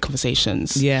have great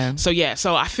conversations.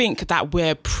 So I think that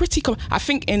we're pretty I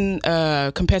think in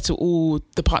compared to all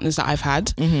the partners that I've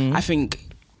had, I think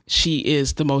she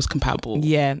is the most compatible.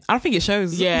 I don't think it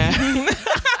shows.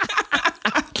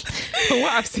 From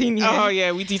what I've seen,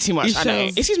 we do too much. I know.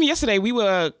 Excuse me, yesterday we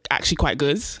were actually quite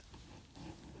good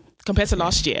compared to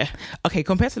last year. Okay,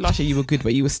 compared to last year you were good,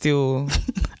 but you were still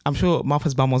I'm sure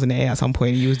Martha's bum was in the air at some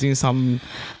point. You was doing some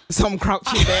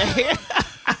crouching there.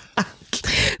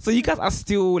 So you guys are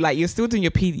still like, you're still doing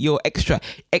your extra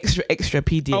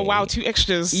PDA. Oh wow, 2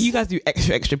 extras. You guys do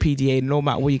extra PDA no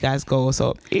matter where you guys go.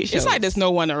 So it's like there's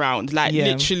no one around. Like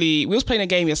literally, we was playing a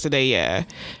game yesterday.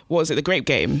 What was it? The grape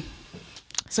game.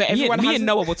 So everyone me and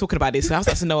Noah were talking about this. So I was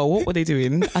like, Noah, what were they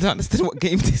doing? I don't understand what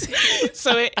game this is.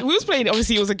 So we was playing,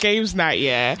 obviously it was a games night,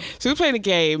 So we were playing a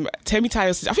game. I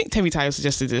think Temi Tayo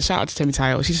suggested this. Shout out to Temi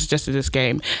Tayo. She suggested this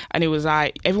game. And it was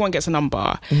like, everyone gets a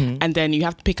number, and then you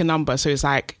have to pick a number. So it's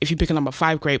like, if you pick a number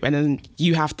 5 grape, and then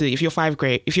you have to, if you're 5,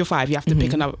 you have to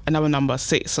pick another number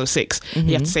 6. So 6,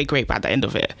 you have to say grape at the end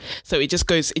of it. So it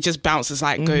just bounces,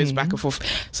 like goes back and forth.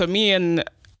 So me and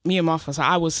Martha, so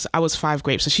I was 5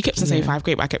 grapes. So she kept on saying 5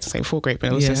 grape, I kept on saying 4 grape,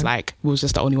 and it was just like, we was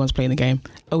just the only ones playing the game.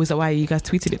 Oh, is that why you guys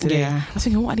tweeted it today? Yeah. I was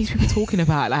thinking, what are these people talking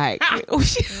about? Like, oh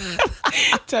shit.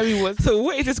 Temi was. So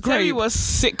what is this grape? Temi was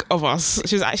sick of us.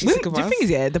 She was actually sick of us. The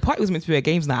thing is, the party was meant to be a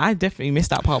games night. I definitely missed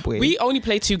that part. We only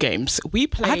played 2 games. I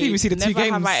didn't even see the 2 games.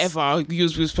 Never Have I Ever. We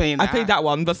was playing that. I played that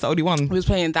one. That's the only one. We was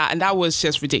playing that, and that was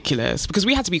just ridiculous because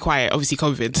we had to be quiet. Obviously,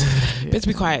 COVID. We had to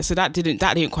be quiet, so that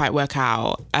didn't quite work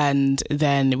out. And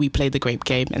then we played the grape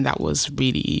game, and that was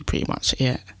really pretty much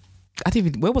it.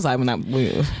 Where was I when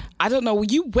that? I don't know.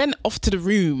 You went off to the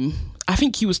room. I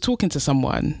think you was talking to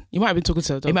someone. You might have been talking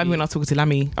to. It might be when I was talking to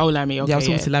Lammy. Oh, Lammy. Okay, yeah, I was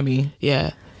talking to Lammy.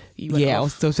 Yeah. I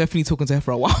was definitely talking to her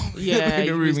for a while. Yeah, in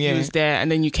the room, you was there,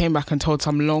 and then you came back and told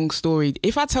some long story.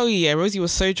 If I tell you, Rosie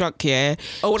was so drunk, Oh,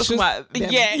 what about?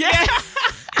 Yeah.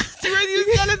 So Rosie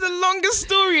was telling the longest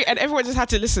story, and everyone just had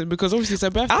to listen because obviously it's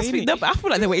her birthday. I feel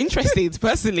like they were interested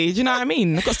personally. Do you know what I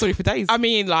mean? I've got a story for days. I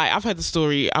mean, like, I've heard the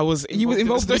story. You were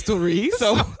involved in the story,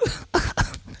 so.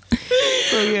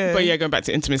 So yeah. But yeah, going back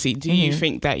to intimacy, do you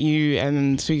think that you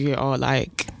and Twiggy are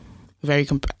like very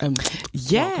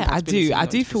yeah, I do. I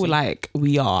do feel like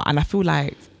we are, and I feel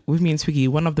like with me and Twiggy,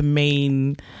 one of the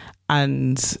main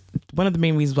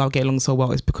reasons why I get along so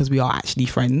well is because we are actually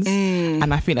friends,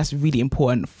 and I think that's really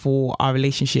important for our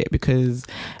relationship because,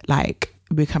 like,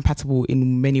 we're compatible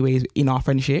in many ways in our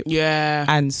friendship. Yeah.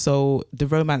 And so the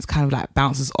romance kind of like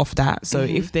bounces off that. So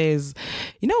if there's,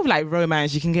 like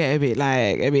romance, you can get a bit,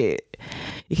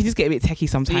 it can just get a bit techie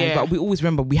sometimes, but we always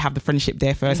remember we have the friendship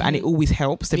there first, and it always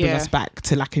helps to bring us back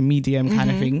to like a medium kind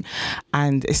of thing.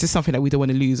 And it's just something that we don't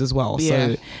want to lose as well.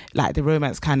 So like the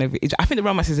romance kind of, I think the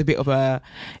romance is a bit of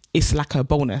it's like a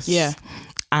bonus.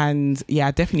 And yeah,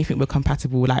 I definitely think we're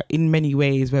compatible. Like in many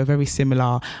ways, we're very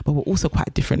similar, but we're also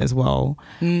quite different as well.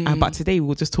 But today we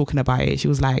were just talking about it. She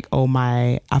was like, "Oh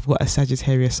I've got a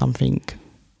Sagittarius something.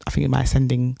 I think my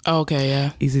ascending.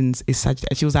 Is Sagittarius."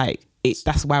 And she was like,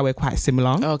 "That's why we're quite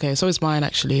similar." Okay, so it's mine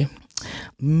actually.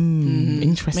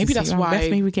 Interesting. Maybe that's why.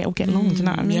 Maybe we get along. Do you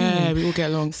know what I mean? Yeah, we all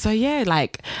get along. So yeah,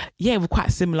 we're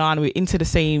quite similar, and we're into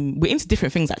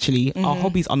different things actually. Our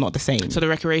hobbies are not the same. So the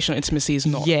recreational intimacy is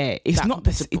not. Yeah, it's not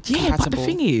the yeah. But the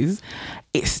thing is,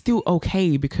 it's still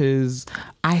okay because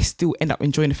I still end up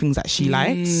enjoying the things that she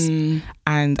likes,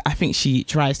 and I think she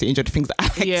tries to enjoy the things that I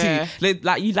like too.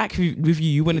 Like you like with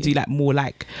you want to do like more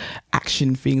like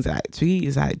action things. Like Twiggy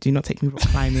is like, do not take me rock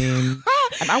climbing.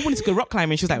 And I wanted to go rock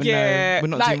climbing. She was like, no, we're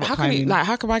not doing rock climbing.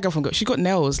 How can my girlfriend go? She got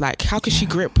nails. Like, how can she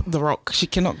grip the rock? She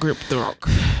cannot grip the rock.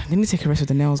 Let me take a rest of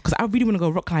the nails because I really want to go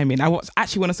rock climbing. I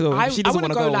actually want us to go. She doesn't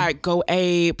want to go. Like go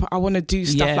ape. I want to do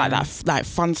stuff like that, like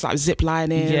fun stuff, zip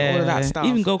lining, all of that stuff.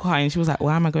 Even go karting. She was like,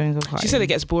 why am I going go karting? She said it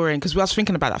gets boring because we was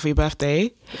thinking about that for your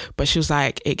birthday, but she was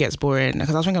like, it gets boring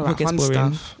because I was thinking about fun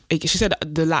stuff. She said she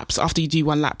said you do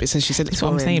one lap, she said it's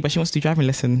what I'm saying, but she wants to do driving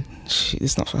lesson.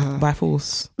 It's not for her. By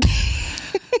force.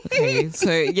 Okay,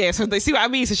 so they see what I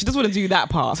mean. So she doesn't want to do that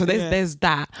part. So there's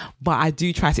that, but I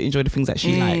do try to enjoy the things that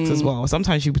she likes as well.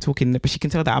 Sometimes she'll be talking, but she can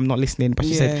tell that I'm not listening. But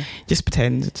she said, just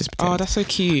pretend. Oh, that's so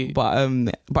cute. But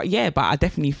I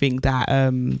definitely think that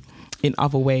in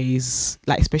other ways,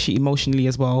 like especially emotionally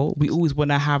as well, we always want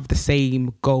to have the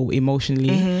same goal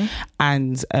emotionally,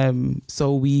 and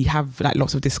so we have like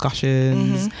lots of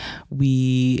discussions.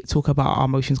 We talk about our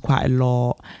emotions quite a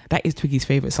lot. That is Twiggy's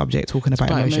favorite subject, talking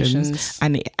about emotions,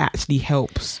 and it actually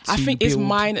helps. I think it's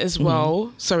mine as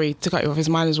well. Sorry to cut you off. It's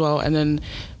mine as well. And then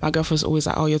my girlfriend's always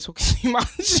like, "Oh, you're talking too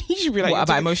much." You should be like, "What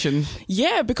about emotion?"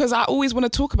 Yeah, because I always want to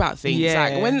talk about things.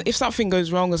 Like if something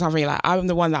goes wrong or something, like I'm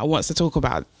the one that wants to talk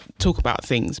about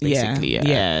things basically.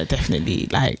 Yeah, definitely.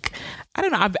 Like I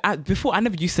don't know, before I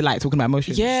never used to like talking about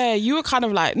emotions. Yeah, you were kind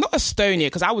of like not a stone yet,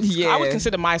 because I would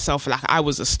consider myself like I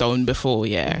was a stone before,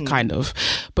 kind of.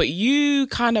 But you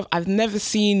kind of, I've never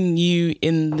seen you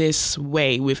in this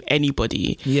way with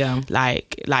anybody. Yeah.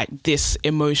 Like this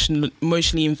emotionally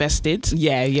invested.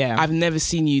 Yeah. I've never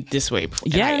seen you this way before,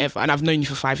 ever. And I've known you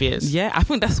for 5 years. Yeah, I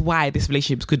think that's why this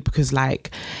relationship's good, because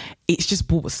like it's just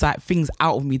brought things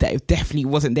out of me that it definitely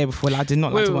wasn't there before. Like, I did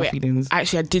not like my feelings.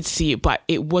 Actually, I did see it, but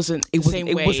it wasn't the same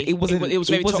way. It was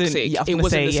very toxic. It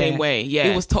wasn't the same way. Yeah,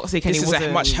 it was toxic, and this is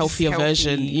a much healthier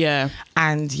version. Yeah,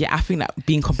 and I think that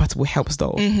being compatible helps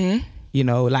though. You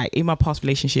know, like in my past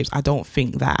relationships, I don't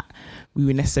think that we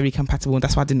were necessarily compatible, and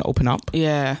that's why I didn't open up.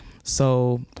 Yeah.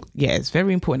 So yeah, it's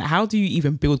very important. How do you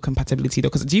even build compatibility though?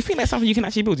 Because do you think that's something you can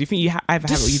actually build? Do you think you either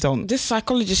have it or you don't? This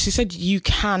psychologist, she said you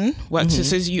can work. So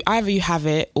says you have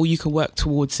it or you can work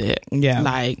towards it. Yeah,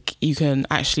 like you can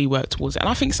actually work towards it. And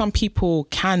I think some people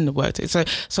can work to it.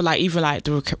 So like even like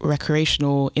the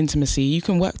recreational intimacy, you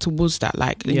can work towards that.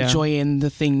 Like enjoying the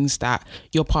things that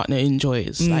your partner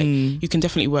enjoys. Like you can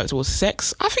definitely work towards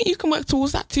sex. I think you can work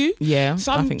towards that too. Yeah,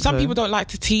 some people don't like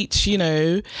to teach. You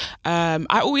know,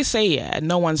 I always say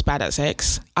no one's bad at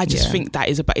sex. I just think that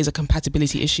is a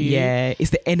compatibility issue. Yeah,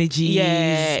 it's the energy.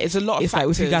 Yeah, it's a lot of it's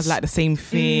factors. Like if you guys like the same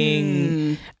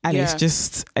thing, and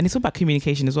it's all about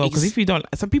communication as well. Because if you don't,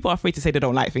 some people are afraid to say they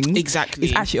don't like things. Exactly,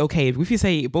 it's actually okay if you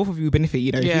say both of you benefit.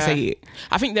 You know, if you say it.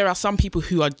 I think there are some people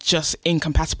who are just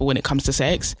incompatible when it comes to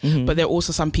sex, but there are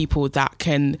also some people that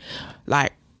can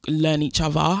like learn each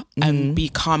other and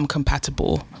become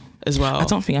compatible as well. I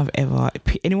don't think I've ever,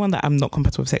 anyone that I'm not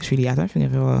compatible with sexually, I don't think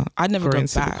I'd never go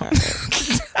back.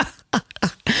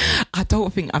 I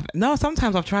don't think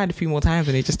sometimes I've tried a few more times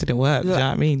and it just didn't work. Do you know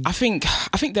what I mean? I think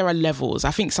there are levels. I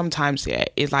think sometimes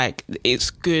it's like it's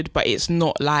good, but it's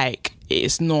not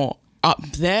up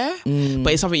there,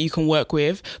 but it's something you can work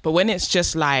with. But when it's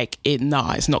just like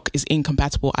it's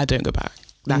incompatible, I don't go back.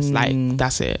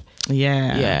 That's it.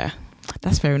 Yeah.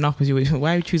 That's fair enough, because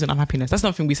why are you choosing unhappiness? That's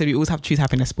nothing we said. We always have to choose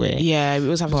happiness. We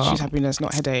always have to choose happiness,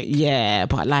 not headache. Yeah,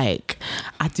 but like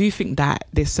I do think that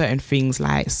there's certain things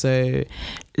like, so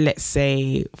let's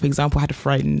say for example I had a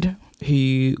friend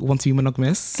who wanted to be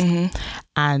monogamous,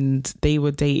 and they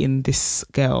were dating this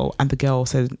girl, and the girl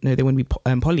said no, they want to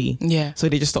be poly. Yeah, so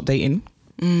they just stopped dating.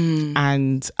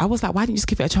 And I was like, why didn't you just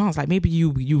give it a chance? Like, maybe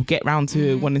you get round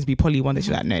to wanting to be poly one day. She's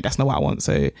like, no, that's not what I want.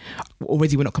 So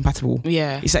already we're not compatible.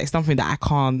 Yeah. It's like something that I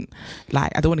can't,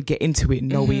 like, I don't want to get into it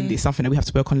knowing it's something that we have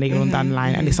to work on later on down the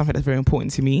line. And it's something that's very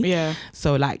important to me. Yeah.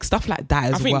 So like stuff like that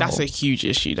as well. I think that's a huge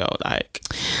issue though. Like,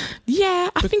 yeah,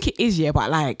 I think it is. Yeah.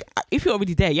 But like, if you're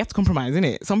already there, you have to compromise,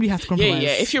 innit? Somebody has to compromise. Yeah.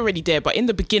 If you're already there. But in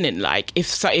the beginning, like if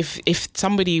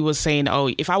somebody was saying, oh,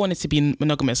 if I wanted to be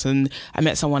monogamous and I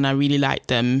met someone I really liked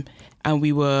them and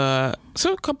we were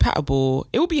so compatible,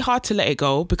 it would be hard to let it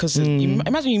go because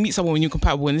imagine you meet someone when you're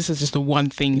compatible and this is just the one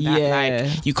thing that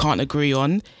like you can't agree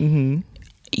on.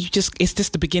 It's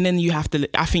just the beginning.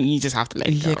 I think you just have to let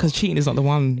it go. Yeah, because cheating is not the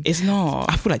one. It's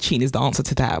not. I feel like cheating is the answer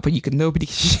to that, but nobody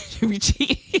should be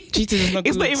cheating. Cheating is not.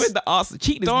 It's not even the answer.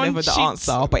 Cheating is never the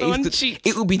answer, but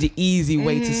it will be the easy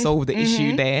way to solve the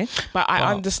issue there. But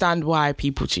I understand why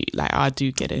people cheat. Like, I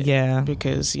do get it. Yeah,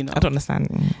 because I don't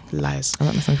understand lies. I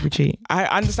don't understand people cheat. I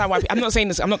understand why. I'm not saying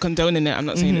this. I'm not condoning it. I'm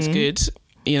not saying it's good.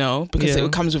 Because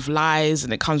it comes with lies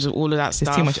and it comes with all of that stuff.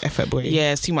 It's too much effort, boy.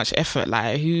 Yeah, it's too much effort.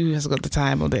 Like, who has got the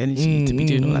time or the energy to be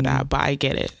doing all of that? But I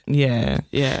get it.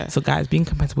 Yeah. So guys, being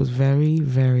compatible is very,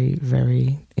 very,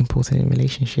 very important in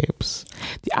relationships.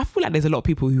 I feel like there's a lot of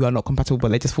people who are not compatible, but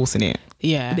they're just forcing it.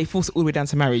 Yeah. They force it all the way down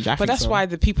to marriage. But that's why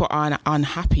the people are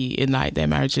unhappy in like their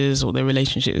marriages or their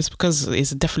relationships, because it's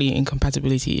definitely an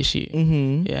incompatibility issue.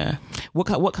 Yeah.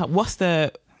 What's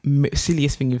the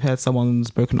silliest thing you've heard someone's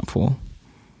broken up for?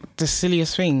 The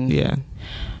silliest thing? Yeah.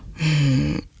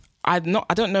 I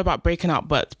don't know about breaking up,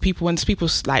 but when people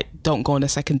like don't go on a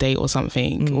second date or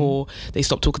something, or they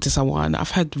stop talking to someone,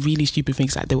 I've heard really stupid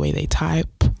things like the way they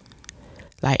type.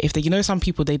 Like if they, some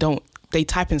people they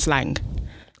type in slang.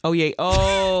 Oh yeah.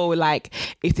 Oh, like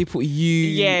if they put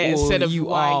you, instead of you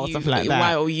Y, are, something like that.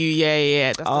 Y or you,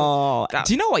 yeah.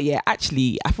 Do you know what? Yeah,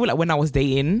 actually, I feel like when I was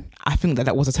dating, I think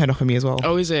that was a turn off for me as well.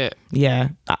 Oh, is it? Yeah,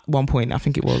 at one point I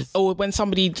think it was. Or when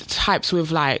somebody types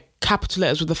with like capital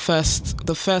letters with the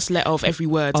first letter of every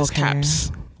word is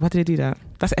caps. Why did they do that?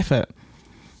 That's effort.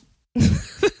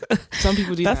 Some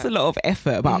people do that's that. a lot of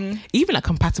effort, but even like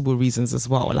compatible reasons as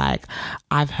well. Like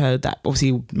I've heard that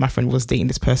obviously my friend was dating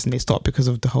this person, they stopped because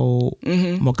of the whole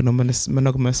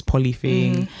monogamous poly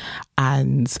thing,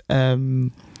 and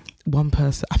one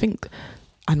person, I think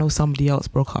I know somebody else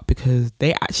broke up because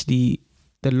the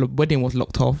wedding was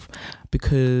locked off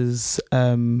because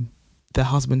the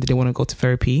husband didn't want to go to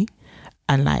therapy.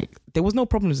 And like there was no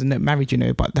problems in their marriage,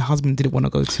 but the husband didn't want to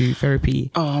go to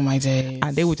therapy. Oh my days.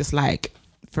 And they were just like,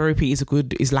 therapy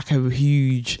is like a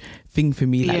huge thing for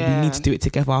me. Like we need to do it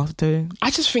together.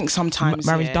 I just think sometimes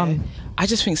marriage done. I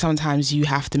just think sometimes you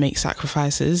have to make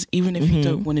sacrifices, even if you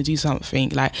don't want to do something.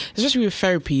 Like especially with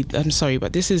therapy. I'm sorry,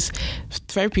 but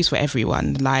therapy is for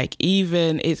everyone. Like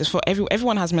even it's for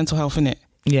everyone has mental health in it.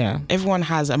 Yeah. Everyone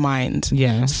has a mind.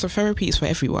 Yeah. So therapy is for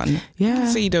everyone. Yeah.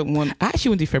 So you don't want... I actually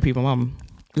want to do therapy with my mum.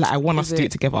 Like I want us to do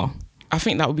it together. I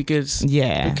think that would be good.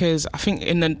 Yeah. Because I think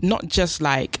not just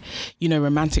like,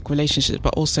 romantic relationships,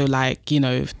 but also like,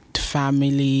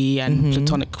 family and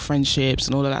platonic friendships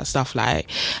and all of that stuff. Like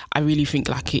I really think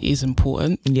like it is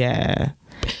important. Yeah.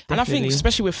 Definitely. And I think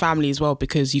especially with family as well,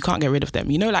 because you can't get rid of them.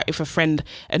 Like if a friend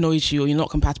annoys you or you're not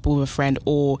compatible with a friend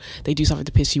or they do something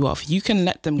to piss you off, you can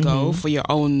let them go for your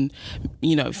own,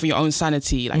 for your own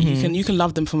sanity. Like you can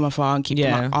love them from afar and keep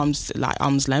them at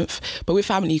arm's length. But with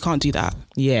family, you can't do that.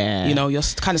 Yeah. You're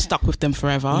kind of stuck with them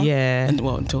forever. Yeah. And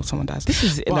until someone dies. This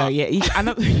is, I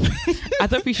don't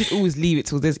think you should always leave it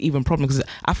till there's even problems,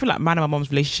 because I feel like mine and my mom's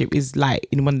relationship is like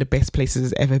in one of the best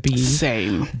places it's ever been.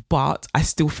 Same. But I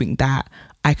still think that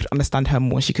I could understand her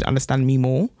more, she could understand me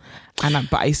more,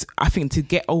 but I think to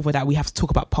get over that we have to talk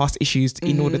about past issues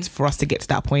in order for us to get to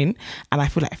that point. And I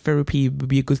feel like therapy would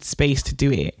be a good space to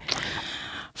do it.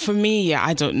 For me,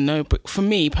 I don't know, but for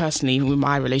me personally, with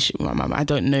my relationship with my mum, I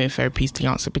don't know if therapy is the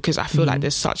answer, because I feel like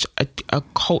there's such a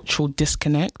cultural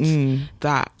disconnect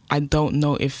that I don't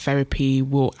know if therapy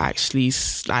will actually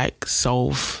like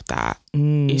solve that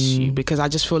issue, because I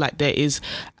just feel like there is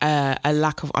a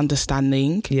lack of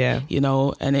understanding,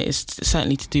 and it is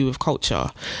certainly to do with culture.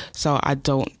 So I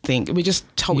don't think we're just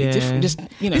totally different. Just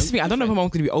this thing, I don't know if my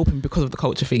mom's going to be open because of the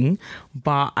culture thing,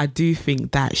 but I do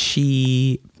think that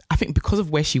I think because of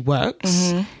where she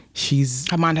works,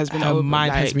 her mind has been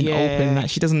open. Like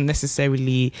she doesn't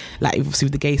necessarily, like obviously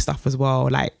with the gay stuff as well,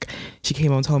 like she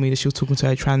came on and told me that she was talking to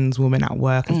a trans woman at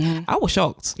work, and I was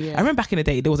shocked. I remember back in the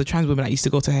day there was a trans woman that used to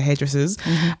go to her hairdressers,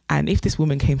 and if this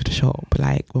woman came to the shop,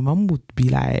 like my mum would be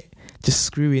like, just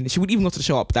screwing. She wouldn't even go to the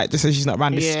shop, like just so she's not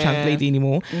around this trans lady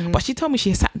anymore. But she told me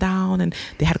she sat down and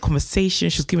they had a conversation.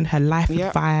 She was giving her life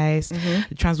advice.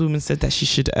 The trans woman said that she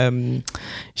should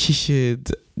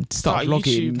start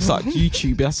vlogging, start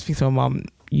YouTube. That's the thing to my mum.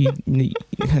 I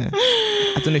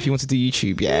don't know if you want to do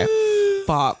YouTube,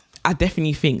 but I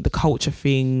definitely think the culture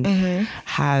thing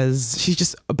she's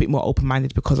just a bit more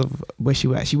open-minded because of where she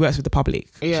works. She works with the public.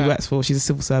 She's a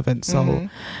civil servant, so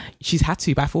she's had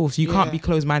to by force. You can't be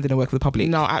closed-minded and work with the public.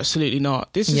 No, absolutely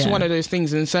not. This is one of those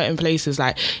things in certain places,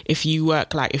 like if you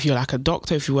work, like if you're like a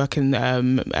doctor, if you work in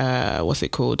what's it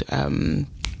called,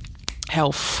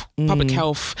 health, public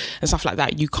health and stuff like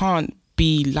that, you can't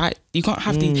be like, you can't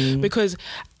have the, because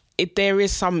there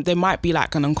might be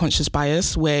like an unconscious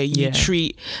bias where you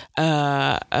treat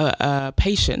a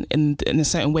patient in a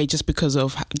certain way just because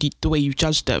of the way you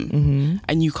judge them,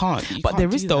 and you can't. But there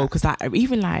is though, because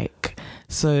even like,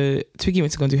 so Twiggy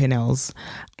went to go and do her nails,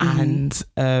 and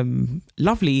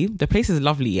lovely. The place is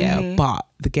lovely, but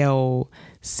the girl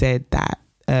said that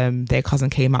their cousin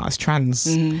came out as trans,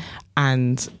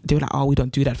 and they were like, oh, we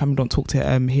don't do that, family don't talk to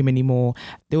him anymore.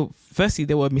 They were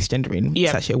misgendering.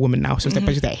 It's actually a woman now, so it's like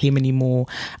that him anymore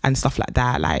and stuff like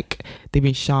that, like they've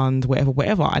been shunned,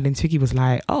 whatever. And then Twiggy was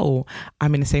like, oh,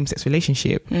 I'm in a same-sex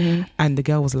relationship, and the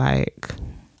girl was like,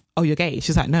 oh, you're gay?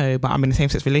 She's like, no, but I'm in a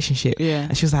same-sex relationship.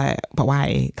 And she was like, but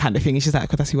why? Kind of thing. And she's like,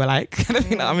 because that's who I like. Kind of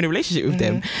thing. Like, I'm in a relationship with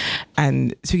them.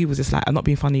 And Twiggy was just like, I'm not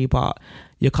being funny, but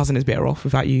your cousin is better off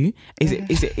without you. Is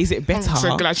it better? I'm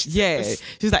so glad she's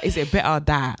like, is it better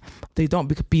that they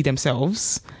don't be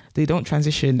themselves, they don't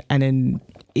transition, and then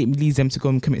it leads them to go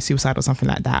and commit suicide or something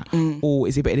like that, or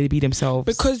is it better they be themselves?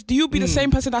 Because you'll be the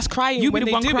same person that's crying. You'll be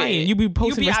the one crying. You'll be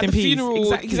posting rest in peace.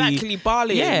 Funeral, exactly,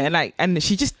 Bali. Yeah, like, and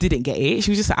she just didn't get it.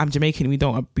 She was just like, I'm Jamaican. We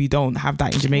don't have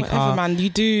that in Jamaica. Whatever, man, you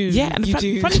do. Yeah, and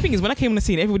the funny thing is, when I came on the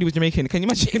scene, everybody was Jamaican. Can you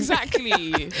imagine?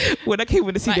 Exactly. When I came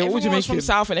on the scene, they were all Jamaican. Everyone was from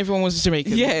South and everyone was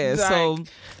Jamaican. Yeah, like,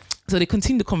 so they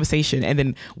continued the conversation, and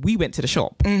then we went to the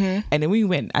shop, and then we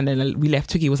went, and then we left.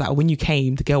 Twiggy was like, when you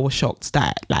came, the girl was shocked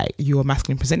that like you were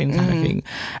masculine presenting kind of thing,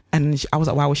 and I was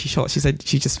like, why was she shocked? She said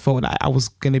she just thought that I was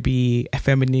gonna be a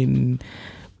feminine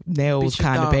nails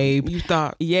kind of babe. You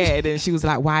thought. Yeah, and then she was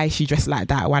like, why is she dressed like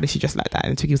that? Why does she dress like that?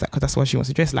 And Twiggy was like, because that's why she wants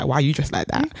to dress. Like, why are you dressed like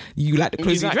that? You like the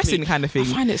clothes you're dressing kind of thing.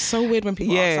 I find it so weird when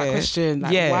people ask that question.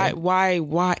 Like,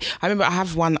 why? I remember I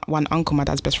have one uncle, my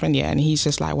dad's best friend, and he's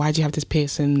just like, why do you have this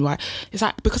piercing? Why? It's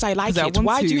like, because I like it.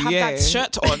 Why do you have that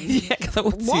shirt on? Because I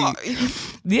want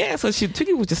to. Yeah, so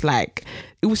Twiggy was just like,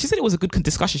 she said it was a good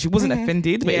discussion. She wasn't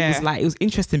offended, but it was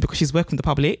interesting because she's working with the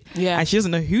public, and she doesn't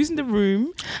know who's in the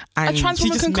room. And a trans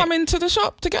woman can come into the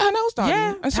shop to get her nails done.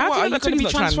 Yeah, and so what, are you going to be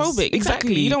transphobic?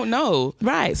 Exactly. You don't know,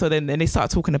 right? So then they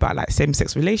started talking about like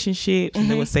same-sex relationships, and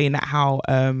they were saying that how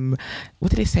what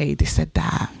did they say? They said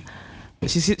that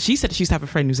she said she used to have a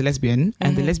friend who's a lesbian,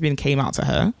 and the lesbian came out to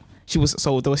her. She was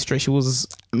straight. She was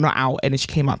not out, and then she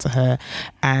came out to her,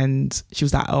 and she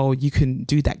was like, "Oh, you can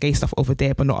do that gay stuff over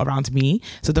there, but not around me."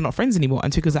 So they're not friends anymore.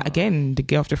 And Twiggy was like, "Again, the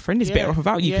girl of your friend is better off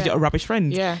without you because you're a rubbish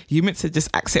friend. You're meant to just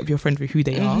accept your friend for who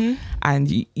they are,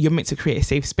 and you're meant to create a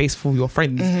safe space for your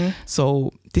friends.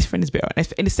 So this friend is better."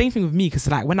 And the same thing with me, because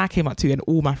like when I came out too, and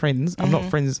all my friends, I'm not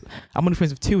friends. I'm only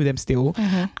friends with two of them still,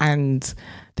 and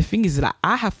the thing is like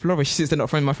I have flourished since they're not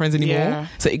friends with my friends anymore.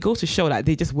 So it goes to show like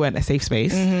they just weren't a safe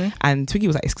space. And Twiggy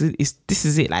was like, this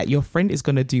is it. Like your friend is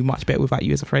gonna do much better without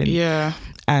you as a friend. Yeah.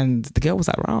 And the girl was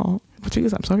like, wow. But Twiggy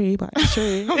was like, I'm sorry, but it's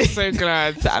true. I'm so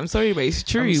glad. I'm sorry, but it's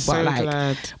true.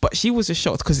 But she was just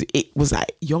shocked because it was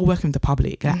like, you're working with the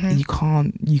public. Like, you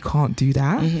can't do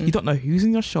that. You don't know who's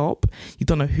in your shop. You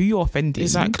don't know who you're offending.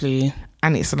 Exactly.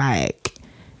 And it's like,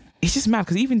 it's just mad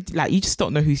because even like you just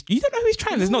don't know who's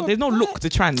trans. There's no look to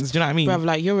trans. Do you know what I mean? Bruv,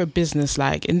 like you're a business.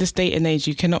 Like in this day and age,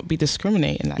 you cannot be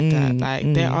discriminating like that.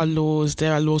 Like there are laws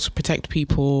to protect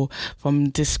people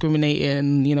from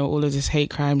discriminating. You know, all of this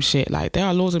hate crime shit. Like there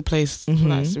are laws in place for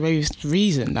that very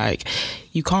reason. Like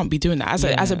you can't be doing that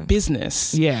as a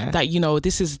business. Yeah, like you know,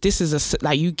 this is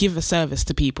like you give a service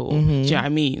to people. Do you know what I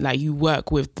mean? Like you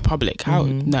work with the public. How?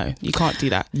 No, you can't do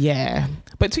that. Yeah.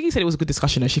 But Twiggy said it was a good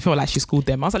discussion and she felt like she schooled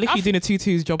them. I was like, look, you're doing a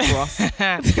 2-2's job for us.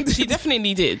 She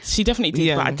definitely did.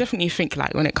 Yeah. But I definitely think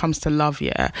like when it comes to love,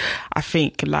 I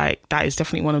think like that is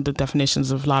definitely one of the definitions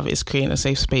of love is creating a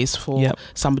safe space for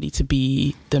somebody to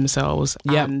be themselves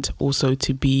and also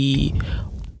to be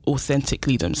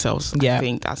authentically themselves. I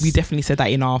think that's, we definitely said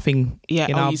that in our thing.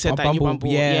 You said that in your Bumble.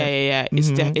 Yeah.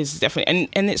 It's definitely,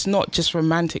 and it's not just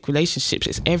romantic relationships.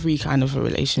 It's every kind of a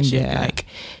relationship. Like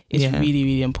it's really,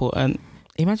 really important.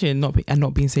 Imagine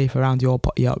not being safe around your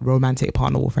romantic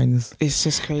partner or friends. It's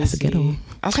just crazy. That's a ghetto.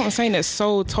 That's what I'm saying. It's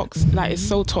so toxic. Like, it's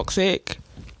so toxic.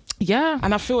 Yeah.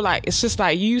 And I feel like it's just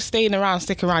like you stick around.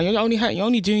 You're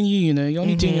only doing you know. You're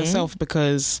only doing yourself,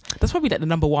 because that's probably like the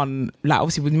number one, like,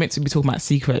 obviously we're meant to be talking about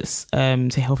secrets to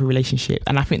a healthy relationship.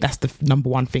 And I think that's the number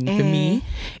one thing for me,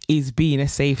 is being a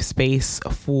safe space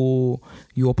for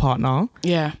your partner.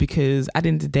 Yeah. Because at the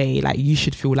end of the day, like, you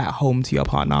should feel like home to your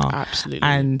partner. Absolutely.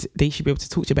 And they should be able to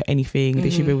talk to you about anything. They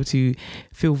should be able to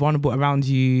feel vulnerable around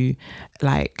you.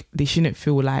 Like, they shouldn't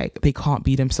feel like they can't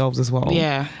be themselves as well.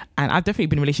 Yeah. And I've definitely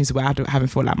been in relationships where I haven't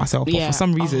felt like myself, but for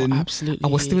some reason, absolutely, I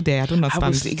was still there. I don't understand. I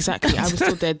was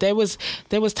still there. There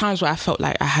was times where I felt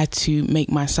like I had to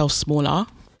make myself smaller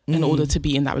in order to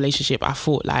be in that relationship. I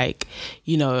thought, like,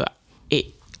 you know,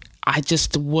 I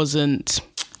just wasn't.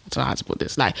 I don't know how to put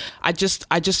this. Like, I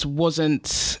just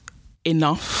wasn't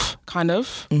enough, kind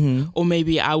of, or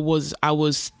maybe I was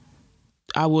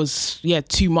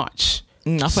too much.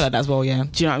 I feel like that as well, yeah.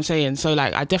 Do you know what I'm saying? So,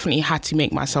 like, I definitely had to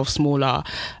make myself smaller,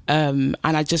 and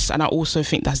I also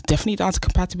think that's definitely down to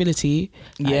compatibility.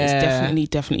 It's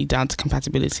definitely down to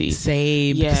compatibility.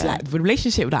 Same. Yeah. Because, like, the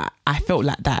relationship that I felt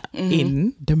like that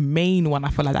in, the main one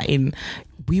I felt like that in,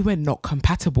 we were not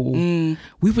compatible.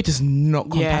 We were just not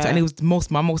compatible. Yeah. And it was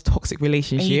my most toxic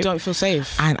relationship. And you don't feel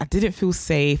safe. And I didn't feel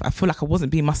safe. I feel like I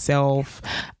wasn't being myself.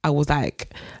 I was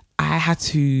like,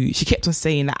 she kept on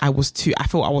saying that I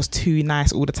felt I was too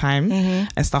nice all the time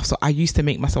and stuff. So I used to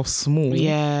make myself small.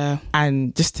 Yeah.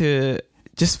 And just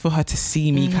for her to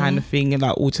see me kind of thing, and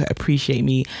like, or to appreciate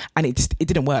me. And it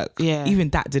didn't work. Yeah.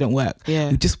 Even that didn't work. Yeah.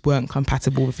 We just weren't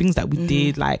compatible. The things that we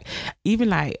did, like,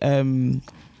 even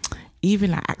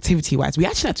activity wise, we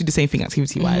actually had to do the same thing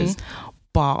activity wise.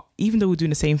 But even though we were doing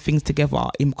the same things together,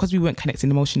 because we weren't connecting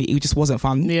emotionally, it just wasn't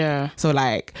fun. Yeah. So,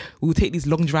 like, we would take these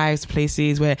long drives to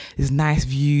places where there's nice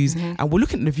views, and we're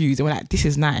looking at the views and we're like, this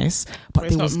is nice, but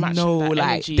there was no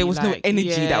energy that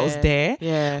was there.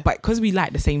 Yeah. But because we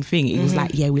liked the same thing, it was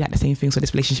like, yeah, we like the same thing, so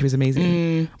this relationship is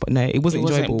amazing. But no, it wasn't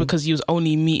enjoyable, because you was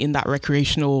only meeting that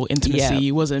recrecreational intimacy.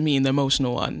 You wasn't meeting the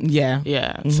emotional one. Yeah.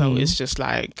 So it's just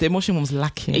like the emotion was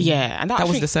lacking. Yeah, and that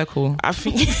was the circle.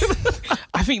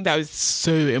 I think that was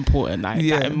so important. Like,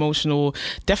 that emotional,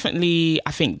 definitely.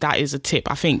 I think that is a tip.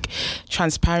 I think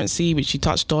transparency, which you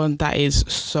touched on, that is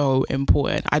so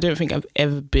important. I don't think I've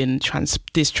ever been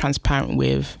this transparent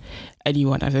with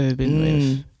anyone I've ever been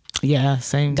with. Yeah,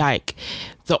 same. Like,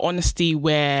 the honesty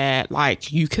where,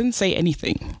 like, you can say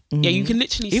anything. Yeah, you can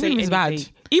literally say anything.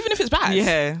 Even if it's bad.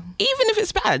 Yeah. Even if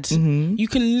it's bad. You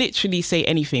can literally say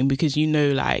anything, because you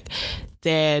know, like,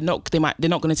 they're not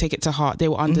going to take it to heart. They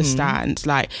will understand.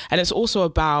 Like, and it's also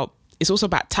about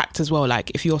tact as well. Like,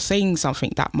 if you're saying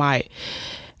something that might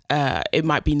it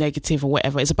might be negative or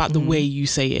whatever, it's about the way you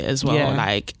say it as well. Yeah.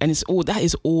 Like, and that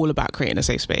is all about creating a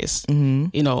safe space.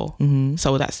 You know.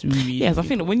 So that's really, I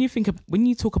think that when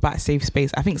you talk about safe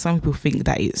space, I think some people think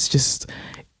that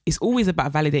it's always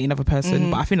about validating another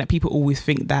person, but I think that people always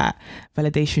think that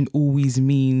validation always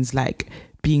means, like,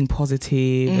 being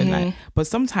positive and, like, but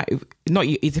sometimes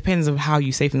it depends on how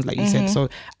you say things, like you said. So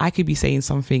I could be saying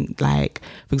something like,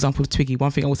 for example, Twiggy,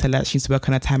 one thing I would tell her, she needs to work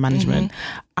on her time management.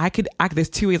 There's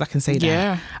two ways I can say that.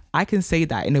 Yeah. I can say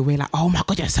that in a way like, oh my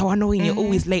God, you're so annoying, you're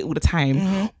always late all the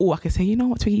time. Or I can say, you know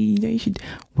what, Twiggy, you should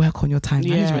work on your time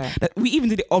management. Like, we even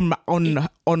did it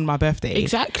on my birthday.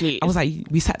 Exactly. I was like,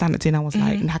 we sat down at dinner, I was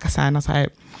like, Nakasan, I was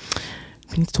like,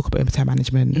 we need to talk about time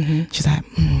management. She's like,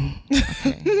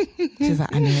 okay. She's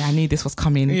like, I knew this was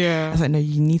coming. Yeah. I was like, no,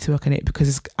 you need to work on it,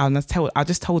 because I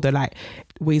just told her, like,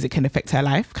 ways it can affect her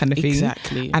life, kind of thing.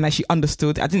 Exactly. And she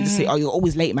understood. I didn't just say, oh, you're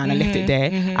always late, man. I left it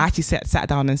there. I actually sat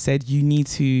down and said, you need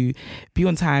to be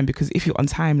on time, because if you're on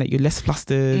time, like, you're less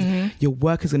flustered, your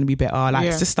work is going to be better. Like,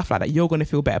 it's just stuff like that. You're going to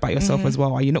feel better about yourself as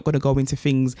well. And you're not going to go into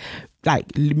things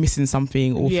like missing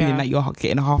something or feeling like you're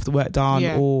getting half the work done,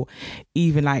 or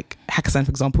even like Hakkasan, for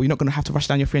example, you're not going to have to rush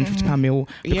down your £350 meal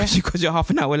because you're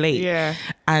half an hour late. Yeah.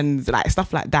 And like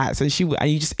stuff like that. So and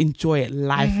you just enjoy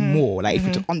life more, like if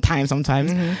you're just on time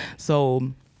sometimes.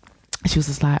 So she was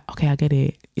just like, okay, I get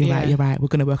it. You're right. We're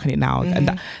going to work on it now.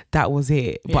 And that was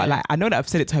it. But like, I know that I've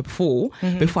said it to her before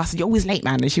I said, you're always late,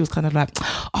 man. And she was kind of like,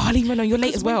 oh, leave me alone. You're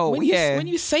late as well. When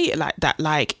you say it like that,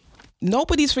 like,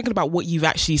 nobody's thinking about what you've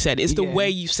actually said. It's the way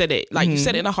you said it. Like, you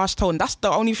said it in a harsh tone. That's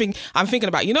the only thing I'm thinking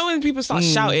about. You know, when people start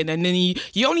shouting and then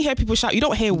you only hear people shout, you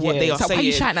don't hear what they are saying. Why are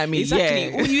you shouting at me?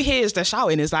 Exactly. All you hear is they're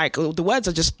shouting. It's like, the words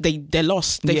are just, they're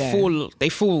lost. They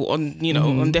fall on,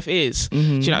 on deaf ears. Do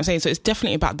you know what I'm saying? So it's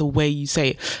definitely about the way you say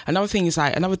it. Another thing is,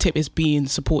 like, another tip is being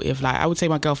supportive. Like, I would say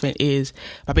my girlfriend is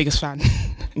my biggest fan.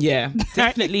 Yeah,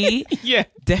 definitely.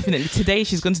 Definitely. Today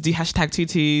she's going to do hashtag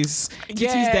tutus.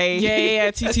 Tutus day.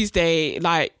 Yeah. Tutus day.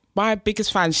 Like, my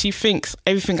biggest fan, she thinks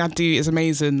everything I do is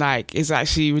amazing. Like, it's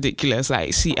actually ridiculous.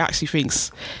 Like, she actually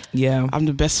thinks, I'm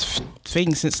the best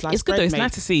thing since like. It's good though. It's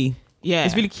nice to see. Yeah,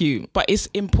 it's really cute. But it's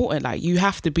important. Like, you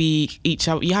have to be each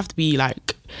other. You have to be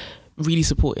like really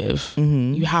supportive.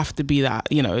 You have to be that,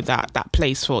 you know, that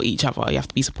place for each other. You have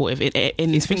to be supportive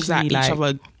in things that each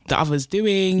other, the other's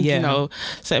doing. You know,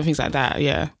 certain things like that.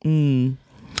 Yeah.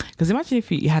 Because imagine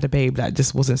if you had a babe that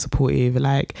just wasn't supportive,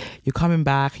 like you're coming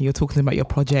back and you're talking about your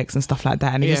projects and stuff like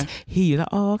that, and just you're like,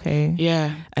 oh, okay,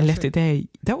 and left it there.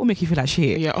 That will make you feel like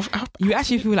shit. You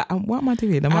actually feel like, what am I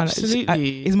doing?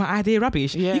 Absolutely. Is my idea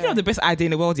rubbish? You can have the best idea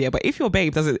in the world, but if your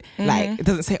babe doesn't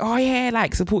doesn't say, oh yeah,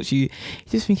 like supports you, you're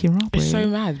just thinking, rubbish. It's so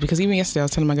mad because even yesterday I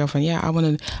was telling my girlfriend, I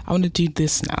want to do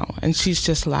this now, and she's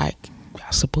just like,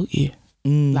 I support you.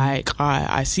 Like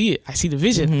I see it, I see the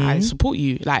vision, I support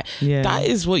you. Like that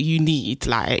is what you need.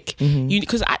 Like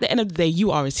because at the end of the day,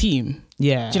 you are a team.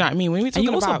 Yeah, do you know what I mean? When we talk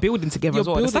about also building together as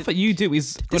well, the stuff that you do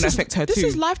is going to affect her too. This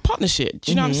is life partnership.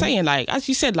 Do you know what I'm saying? Like, as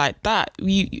you said, like that,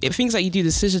 things that you do, the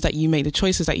decisions that you make, the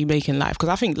choices that you make in life. Because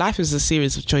I think life is a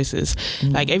series of choices.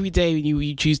 Like every day,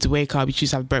 you choose to wake up, you choose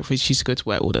to have breakfast, you choose to go to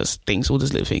work, all those things, all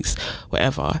those little things,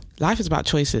 whatever. Life is about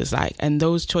choices, like, and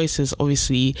those choices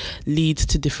obviously lead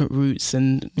to different routes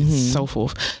and so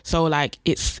forth. So, like,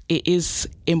 it is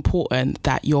important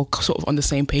that you're sort of on the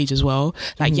same page as well.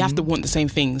 Like, you have to want the same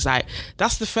things. Like,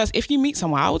 that's the first, if you meet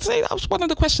someone, I would say that was one of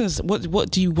the questions.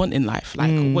 What do you want in life?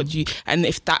 Like, what do you, and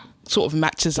if that sort of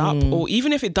matches up, or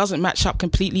even if it doesn't match up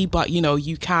completely, but you know,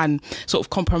 you can sort of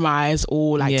compromise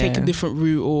or like take a different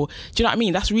route, or do you know what I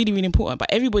mean? That's really, really important. But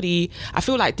everybody, I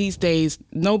feel like these days,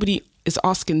 nobody is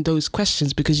asking those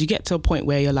questions, because you get to a point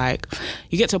where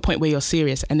you're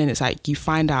serious, and then it's like you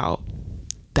find out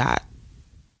that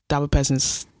the other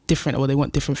person's different, or they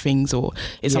want different things, or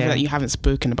it's something that you haven't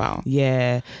spoken about.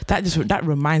 That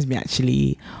reminds me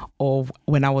actually of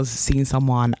when I was seeing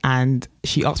someone and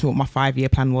she asked me what my 5-year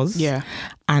plan was,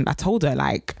 and I told her,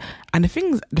 like, and the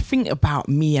thing about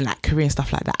me and like career and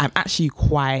stuff like that, I'm actually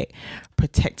quite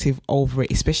protective over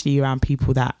it, especially around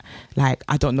people that like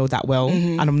I don't know that well,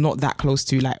 and I'm not that close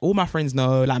to. Like, all my friends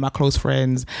know, like my close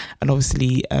friends, and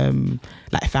obviously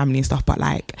like family and stuff, but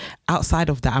like outside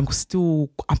of that, I'm still,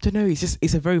 I don't know,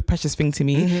 it's a very precious thing to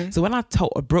me. So when I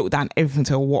broke down everything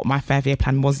to what my 5-year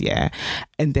plan was,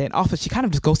 and then after, she kind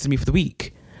of just ghosted me for the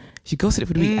week. She ghosted it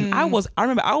for the week, and I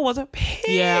remember I was pissed.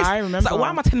 I remember. Like, why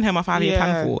am I telling her my 5-year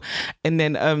plan for?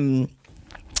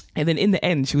 And then in the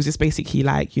end, she was just basically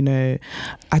like, you know,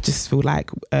 I just feel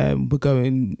like we're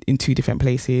going in 2 different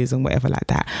places and whatever like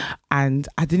that. And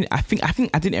I think I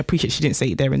didn't appreciate she didn't say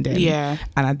it there and then.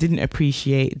 And I didn't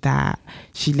appreciate that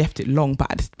she left it long.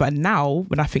 But now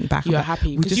when I think back, you're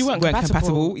happy because you weren't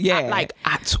compatible.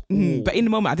 At all. But in the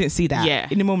moment, I didn't see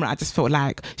that. In the moment, I just felt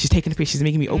like she's taking a piss, she's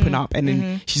making me open up, and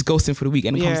then she's ghosting for the week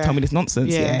and comes to tell me this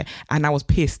nonsense. And I was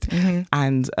pissed.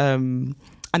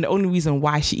 And the only reason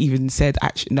why she even said,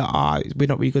 actually, no, we're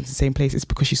not really going to the same place, is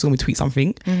because she saw me tweet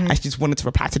something, and she just wanted to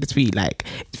reply to the tweet, like,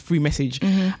 free message.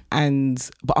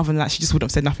 But other than that, she just wouldn't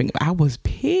have said nothing. I was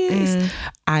pissed.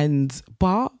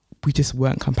 But we just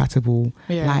weren't compatible.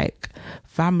 Like,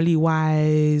 family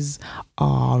wise,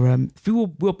 we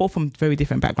were both from very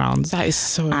different backgrounds. That is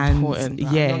so important.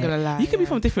 I'm not gonna lie. You can be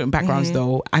from different backgrounds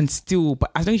though, and still,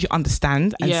 but as long as you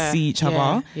understand and see each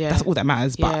other, that's all that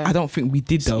matters. But I don't think we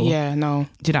did though. No.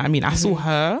 Do you know what I mean? I saw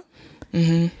her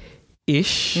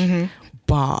ish,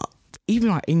 but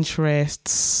even our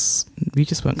interests, we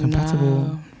just weren't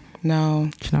compatible. No.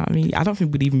 Do you know what I mean? I don't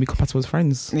think we'd even be compatible as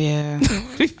friends.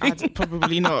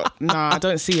 Probably not. No, I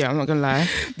don't see it. I'm not gonna lie.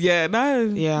 I'm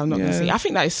not gonna see it. I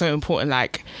think that is so important,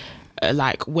 like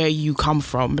where you come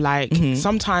from. Like,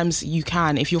 sometimes you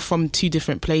can, if you're from 2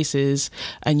 different places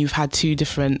and you've had 2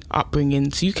 different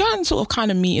upbringings, you can sort of kind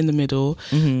of meet in the middle.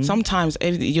 Sometimes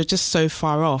you're just so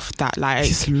far off that, like,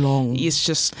 it's just long. It's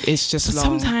just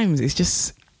long. Sometimes it's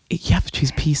just, you have to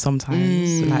choose peace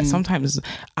sometimes. Like, sometimes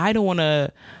I don't want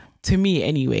to, to me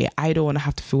anyway, I don't want to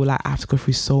have to feel like I have to go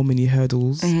through so many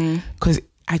hurdles, because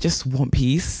I just want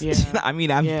peace. Do you know what I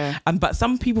mean? But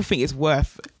some people think it's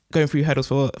worth going through hurdles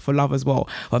for love as well.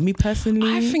 But me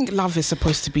personally, I think love is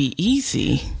supposed to be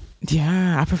easy.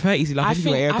 Yeah, I prefer easy love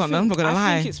anyway. I'm not gonna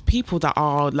lie. I think it's people that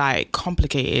are like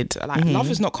complicated. Like,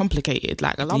 love is not complicated.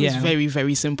 Like, love is very,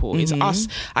 very simple. It's us.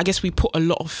 I guess we put a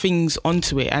lot of things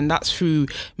onto it, and that's through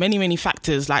many, many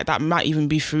factors. Like, that might even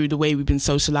be through the way we've been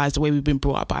socialized, the way we've been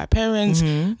brought up by our parents.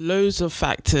 Loads of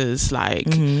factors. Like,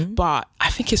 but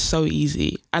I think it's so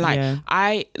easy. And like,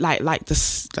 I like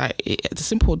this. Like, the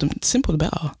simple, the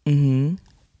better.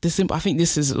 I think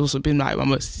this has also been like my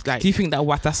most like. Do you think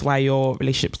that's why your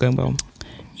relationship's going well?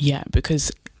 Yeah,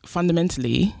 because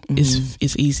fundamentally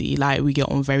it's easy. Like we get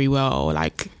on very well,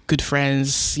 like good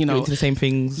friends, you know. We're into the same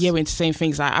things. Yeah, we're into the same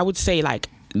things. Like I would say like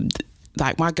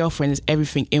my girlfriend is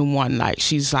everything in one. Like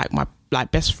she's like my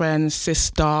like best friend,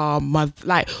 sister, mother,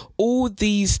 like all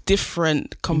these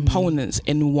different components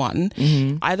in one.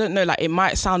 I don't know, like it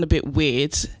might sound a bit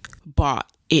weird, but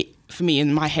for me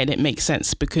in my head it makes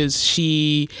sense because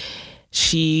she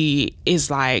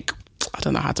is like, I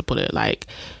don't know how to put it, like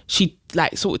she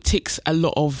like sort of ticks a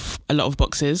lot of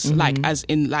boxes, like as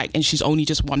in like, and she's only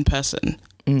just one person,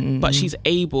 but she's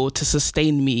able to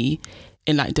sustain me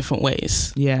in like different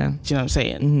ways. Yeah. Do you know what I'm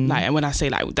saying? Like, and when I say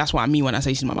like, that's what I mean when I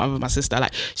say she's my mother, my sister,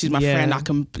 like she's my friend.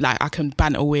 I can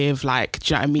banter with, like,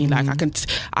 do you know what I mean? Like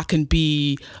I can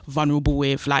be vulnerable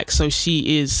with, like, so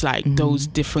she is like those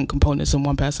different components in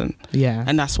one person. Yeah.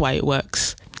 And that's why it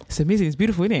works. It's amazing. It's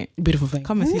beautiful, isn't it? Beautiful thing.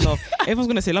 Come and see love. Everyone's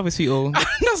gonna say love is sweet. All.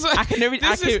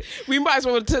 We might as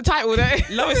well title that.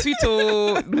 Love is sweet.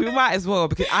 All. We might as well,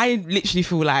 because I literally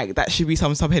feel like that should be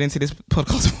some subheading to this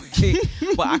podcast.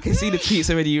 But I can see the tweets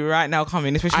already right now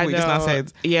coming, especially what you just now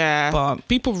said. Yeah. But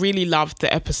people really loved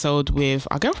the episode with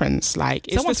our girlfriends. Like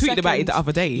someone tweeted about it the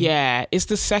other day. Yeah, it's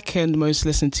the second most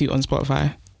listened to on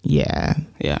Spotify. Yeah.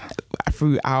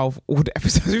 Out of all the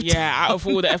episodes out of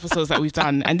all the episodes that we've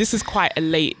done, and this is quite a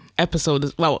late episode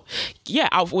as well.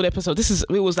 Out of all the episodes,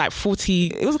 it was like 40,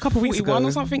 it was a couple of weeks ago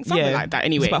or something like that.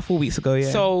 Anyway, it was about 4 weeks ago.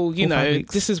 So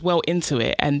this is well into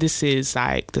it, and this is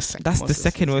like the second. That's the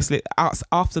second most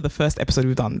after the first episode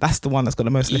we've done. That's the one that's got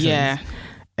the most listens.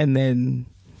 And then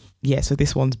so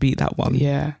this one's beat that one.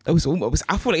 Yeah, it was almost.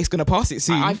 I feel like it's gonna pass it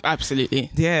soon. Absolutely.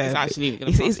 Yeah, it's absolutely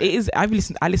gonna pass it. It is. I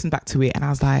listened back to it and I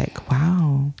was like,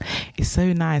 wow, it's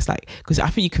so nice. Like, because I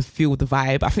think you can feel the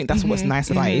vibe. I think that's what's nice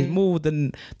about it. It's more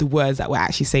than the words that we're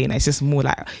actually saying. It's just more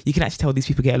like you can actually tell these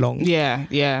people get along. Yeah.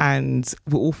 And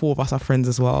all four of us are friends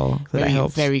as well. So that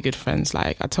helps. Very good friends.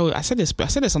 Like I said this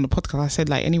on the podcast. I said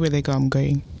like anywhere they go, I'm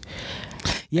going.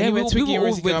 Yeah, we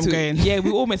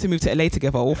all meant to move to LA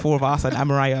together, all four of us and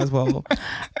Amaraya as well.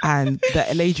 And the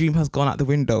LA dream has gone out the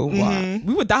window.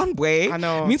 We were down way. I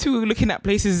know. Me too, we were looking at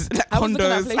places, like I condos. was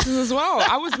looking at places as well.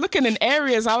 I was looking in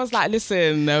areas. I was like,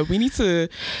 listen, we need to.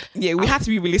 Yeah, we had to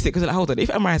be realistic because like, hold on, if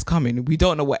Amaraya's coming, we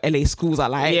don't know what LA schools are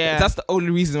like. Yeah. That's the only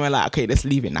reason we're like, okay, let's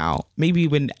leave it now. Maybe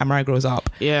when Amaraya grows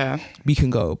up, we can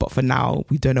go. But for now,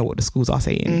 we don't know what the schools are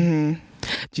saying.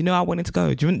 Do you know I wanted to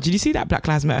go? Did you see that Black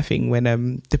Lives Matter thing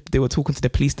when they were talking to the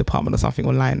police department or something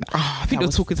online? I think they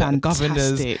were talking to the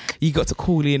governors. You got to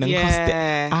call in and cuss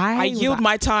it. I yield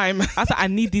my time. I was like, I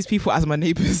need these people as my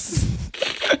neighbours.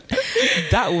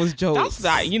 That was jokes.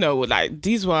 That's like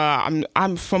these were.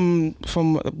 I'm from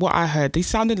what I heard. They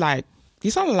sounded like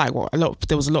what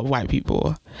there was a lot of white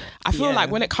people. I feel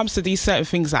like when it comes to these certain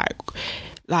things,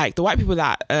 like the white people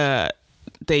that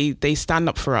they stand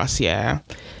up for us. Yeah.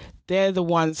 They're the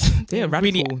ones. They're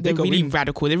radical. They're really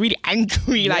radical. They're really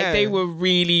angry. Like they were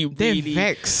really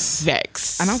vexed.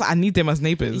 And I was like, I need them as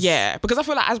neighbours. Yeah, because I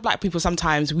feel like as black people,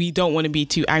 sometimes we don't want to be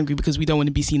too angry because we don't want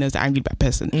to be seen as the angry black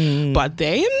person. But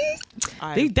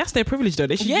that's their privilege, though.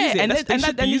 They should use it. And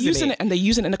they're using it, and they're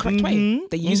using it in the correct way.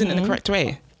 They're using it in the correct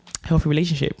way. Healthy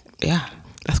relationship. Yeah.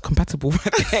 That's compatible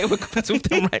right there. We're compatible with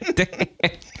them right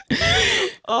there.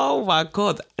 Oh my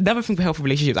God. Another thing for healthy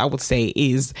relationships, I would say,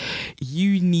 is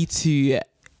you need to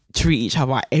treat each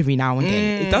other every now and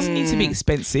then. It doesn't need to be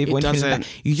expensive or anything like that.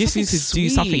 You just need to do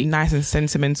something nice and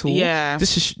sentimental. Yeah.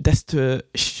 Just to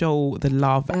show the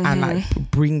love and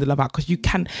like bring the love out, because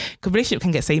relationship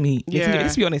can get samey.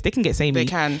 Let's be honest, they can get samey. They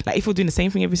can. Like if you're doing the same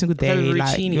thing every single day, very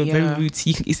routine.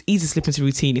 It's easy to slip into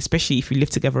routine, especially if you live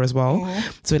together as well.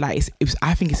 So like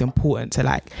I think it's important to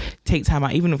like take time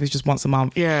out, even if it's just once a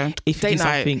month. Yeah. If you do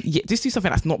something, just do something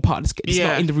that's not part of the schedule. It's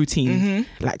not in the routine.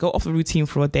 Like go off the routine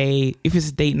for a day. If it's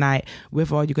a date night,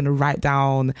 whether you're going to write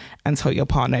down and tell your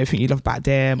partner everything you love about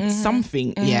them,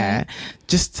 something,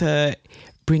 just to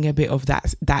bring a bit of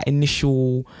that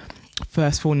initial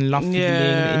first falling in love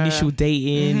feeling, initial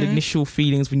dating, the initial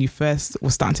feelings when you first were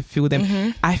starting to feel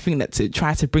them. I think that to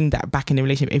try to bring that back in the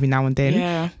relationship every now and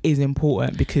then is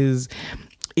important, because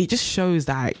it just shows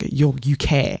that you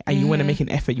care and you want to make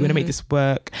an effort, you want to make this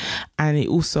work, and it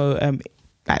also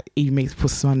like it makes put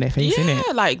a smile on their face,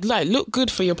 innit? Like look good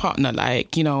for your partner.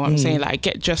 Like, you know what I'm saying? Like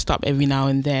get dressed up every now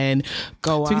and then.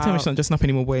 Go out. So you can tell me she's not dressing up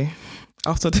anymore, boy.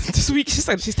 After this week, she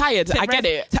said she's tired. I get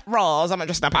it. Rose, I'm not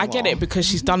dressing up anymore. I get it, because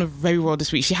she's done very well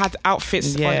this week. She had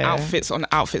outfits on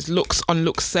outfits, looks on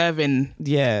looks serving.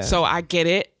 Yeah. So I get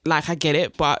it. Like I get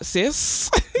it, but sis,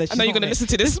 I know you're going to listen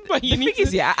to this, but the thing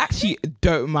is, I actually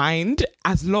don't mind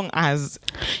as long as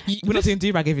we're not doing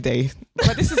do-rag every day.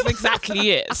 But this is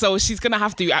exactly it. So she's going to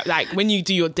have to, like, when you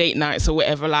do your date nights or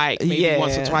whatever, like, maybe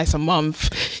once or twice a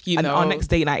month, and our next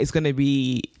date night is going to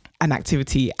be an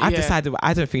activity. I've decided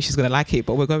I don't think she's gonna like it,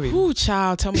 but we're going. Ooh,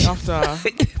 child, tell me after.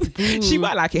 She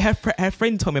might like it. Her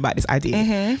friend told me about this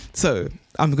idea, so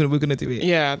we're gonna do it.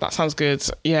 Yeah, that sounds good.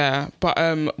 Yeah, but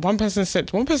one person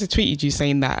tweeted you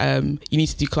saying that you need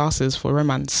to do classes for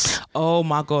romance. Oh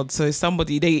my god! So they sent me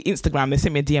a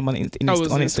DM on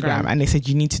Instagram, and they said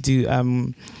you need to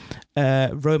do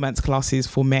romance classes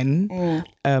for men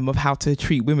of how to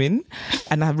treat women.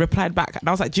 And I replied back and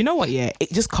I was like, do you know what,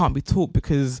 it just can't be taught,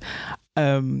 because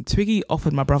Twiggy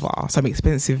offered my brother some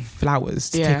expensive flowers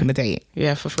to take on a date.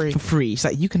 Yeah, for free. She's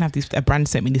like, you can have a brand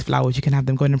sent me these flowers, you can have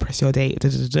them, go and impress your date.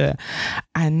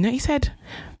 And he said,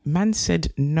 man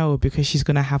said no, because she's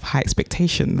gonna have high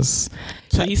expectations.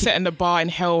 So he's setting the bar in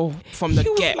hell from the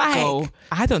get-go. Like,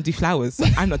 I don't do flowers.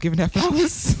 I'm not giving her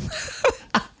flowers.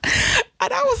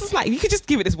 And I was just like, you could just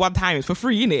give it this one time. It's for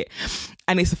free, innit?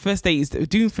 And it's the first day. It's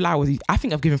doing flowers. I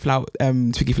think I've given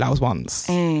Twiggy flowers once.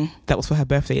 That was for her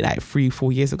birthday, like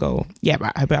 3-4 years ago. Yeah,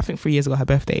 right. I think 3 years ago, her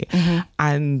birthday.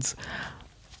 And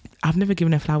I've never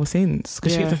given her flowers since,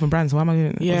 because she gets them from brands. So why am I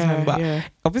giving? But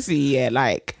obviously,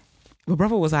 like, my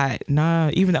brother was like, no,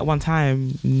 even that one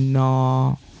time,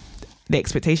 no. The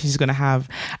expectations she's gonna have.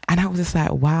 And I was just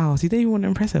like, wow, so you didn't even want to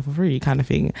impress her for free, kind of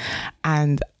thing.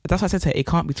 And that's why I said to her, it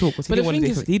can't be taught, because he didn't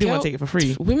want to take it for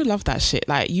free. Women love that shit.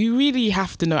 Like, you really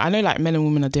have to know. I know, like, men and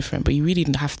women are different, but you really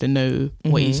have to know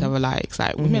what each other likes.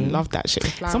 Like, women love that shit.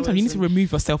 Sometimes you need to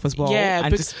remove yourself as well,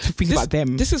 and just think about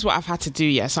them. This is what I've had to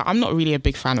do. So I'm not really a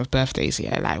big fan of birthdays.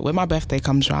 Like, when my birthday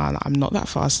comes around, I'm not that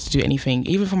fast to do anything.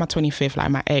 Even for my 25th, like,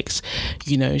 my ex,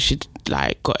 she'd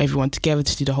like got everyone together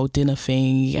to do the whole dinner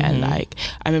thing, and like,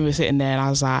 I remember sitting there and I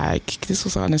was like, this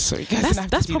was unnecessary.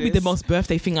 That's probably the most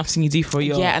birthday thing I've seen you do for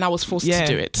your... and I was forced to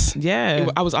do it.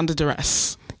 I was under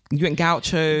duress. You went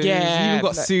gauchos. You even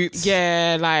got suits.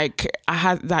 Like, I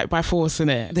had, like, by force,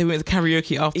 innit? They went to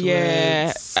karaoke afterwards.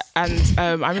 Yeah, and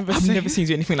I remember I've never seen you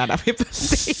do anything like that.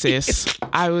 Sis,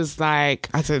 I was like,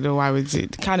 I don't know why we're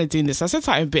kind of doing this. I said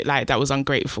something a bit like that was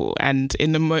ungrateful, and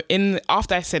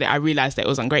after I said it, I realised that it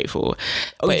was ungrateful.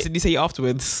 Did you say it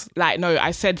afterwards? Like, no,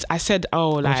 I said, oh,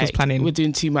 like, we're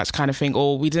doing too much, kind of thing,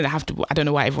 or we didn't have to. I don't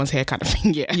know why everyone's here, kind of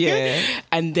thing. Yeah.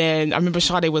 And then I remember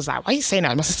Sade was like, why are you saying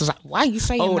that? And my sister was like, why are you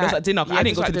saying that? That's at dinner. I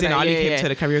didn't go to the dinner. I only came to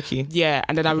the karaoke. Yeah,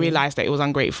 and then I realised that it was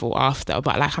ungrateful after.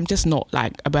 But, like, I'm just not,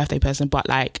 like, a birthday person. But,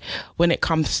 like, when it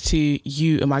comes to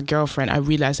you and my girlfriend, I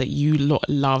realised that you lot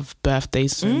love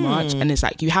birthdays so much, and it's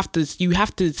like you have to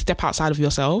step outside of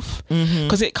yourself,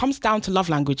 because it comes down to love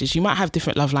languages. You might have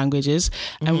different love languages,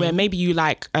 and where maybe you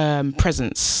like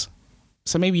presents.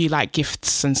 So maybe you like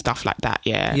gifts and stuff like that,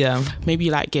 yeah. Maybe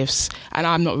you like gifts, and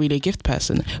I'm not really a gift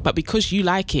person, but because you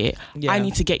like it, I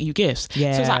need to get you gifts.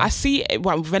 Yeah. So it's like, I see,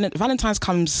 Valentine's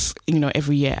comes,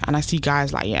 every year, and I see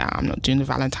guys like, I'm not doing the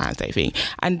Valentine's Day thing,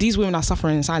 and these women are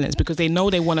suffering in silence because they know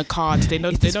they want a card, they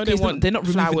know they want they're not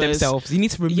flowers. Removing themselves. You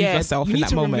need to remove yourself in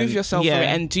that moment. You need to remove yourself from it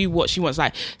and do what she wants.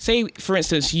 Like, say for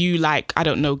instance, you like, I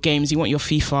don't know, games. You want your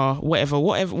FIFA, whatever.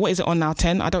 What is it on now?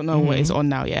 10? I don't know what it's on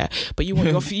now. Yeah, but you want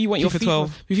your FIFA 12.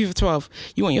 FIFA 12.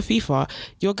 You want your FIFA.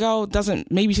 Your girl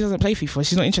maybe she doesn't play FIFA.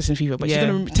 She's not interested in FIFA, but she's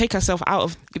going to take herself out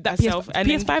of that self. And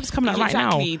PS5 is coming out right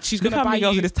now. She's going to buy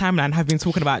girls in this timeline have been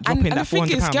talking about dropping that £400. And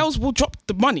the thing is, girls will drop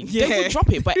the money. They will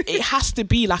drop it, but it has to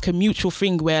be like a mutual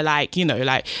thing where, like,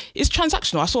 like, it's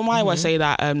transactional. I saw my wife say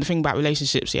that the thing about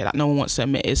relationships, that no one wants to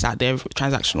admit is that they're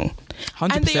transactional.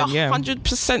 100%, and they are 100%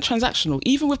 transactional,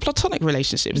 even with platonic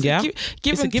relationships. Yeah,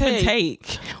 it's a give and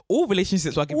take. All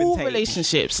relationships are give and take. All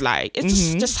relationships, like,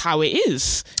 it's just how it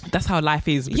is. That's how life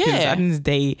is. Because at the end of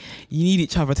the day, you need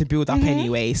each other to build up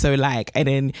anyway. So, like, and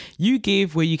then you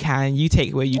give where you can, you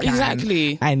take where you can,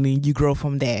 exactly, and then you grow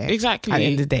from there. Exactly. At the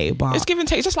end of the day, but it's give and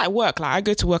take. It's just like work. Like, I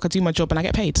go to work, I do my job, and I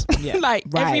get paid. Yeah, like,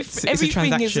 right.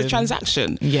 Everything is a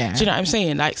transaction. Yeah, do you know what I'm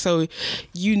saying? Like, so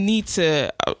you need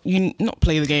to not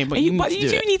play the game, but you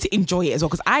do need to enjoy it as well,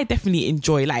 because I definitely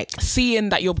enjoy, like, seeing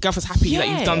that your girlfriend's happy that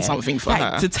you've done something for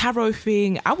her. The tarot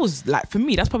thing, I was like, for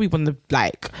me, that's probably one of the,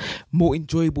 like, more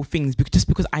enjoyable things,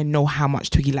 because I know how much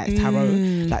Twiggy likes tarot.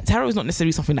 Like, tarot is not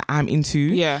necessarily something that I'm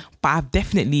into, but I've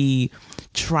definitely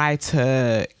tried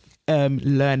to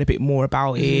learn a bit more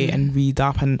about it and read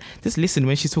up and just listen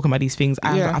when she's talking about these things.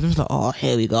 I'm just like, oh,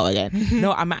 here we go again.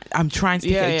 No, I'm trying to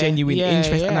get a genuine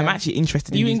interest, and I'm actually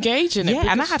interested. You engage in it,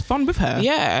 and I had fun with her.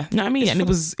 Yeah, you know what I mean. And it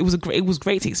was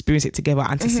great to experience it together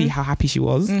and to see how happy she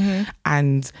was.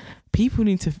 And people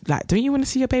need to like. Don't you want to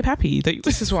see your babe happy? Don't you?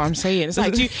 This is what I'm saying. It's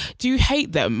like, do you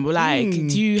hate them? Like,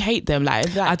 do you hate them?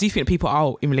 Like, I do think people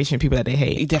are in relation with people that they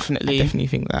hate. Definitely, I definitely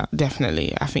think that.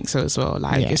 Definitely, I think so as well.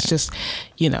 Like, it's just,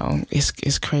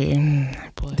 it's crazy.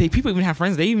 People even have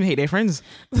friends. They even hate their friends.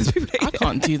 I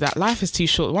can't do that. Life is too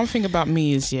short. One thing about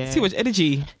me is too much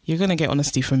energy. You're gonna get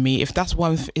honesty from me. If that's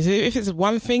one, if it's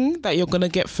one thing that you're gonna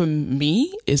get from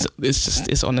me, it's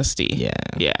honesty.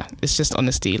 Yeah. It's just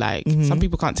honesty. Like some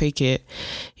people can't take it.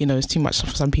 It's too much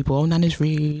for some people. Oh, Nana's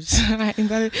rude.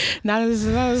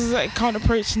 Nana's like, can't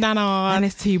approach Nana.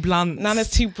 Nana's too blunt.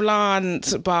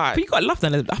 But you gotta love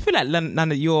Nana. I feel like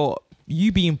Nana,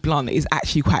 you being blunt is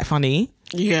actually quite funny.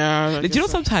 Yeah. Do you know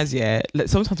sometimes,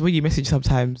 sometimes when you message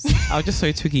sometimes, I'll just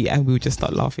so twiggy and we'll just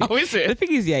start laughing. Oh, is it? The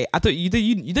thing is, I thought you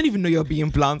don't even know you're being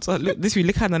blunt. So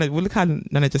look how Nana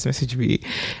just messaged me.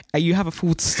 And you have a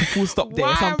full stop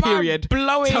there, some period.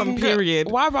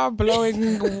 Why am I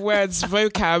blowing words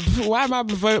vocab? Why am I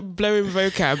blowing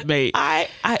vocab, mate?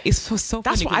 It's so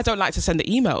That's why I don't like to send the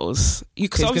emails.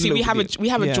 Because obviously we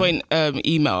have a joint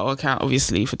email account,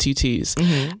 obviously, for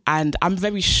 22s. And I'm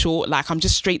very short, like I'm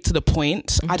just straight to the point.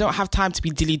 I don't have time to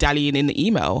be dilly-dallying in the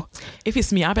email. If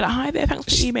it's me, I'll be like, hi there,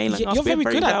 thanks for emailing. You're very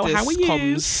good at this. How are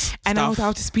you? And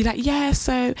I'll just be like,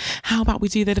 so how about we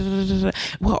do that?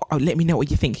 Well, let me know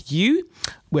what you think.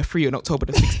 We're free on October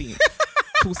the 16th.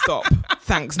 Full stop.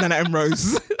 Thanks, Nana and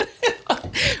Rose.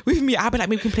 With me, I'll be like,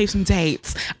 maybe we can play some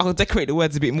dates. I'll decorate the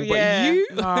words a bit more. Yeah.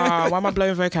 But you, why am I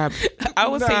blowing vocab? I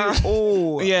was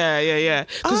saying, yeah.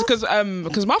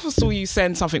 Because Martha saw you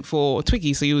send something for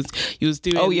Twiggy, so you was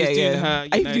doing. Oh yeah, doing her.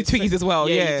 I do Twiggies as well.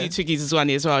 Yeah, you do Twiggies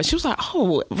as well. She was like,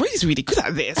 oh, Ray's really good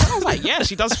at this. I was like, yeah,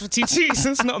 she does for TTs.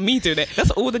 It's not me doing it.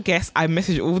 That's all the guests. I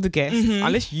message all the guests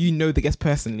unless you know the guest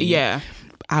personally. Yeah.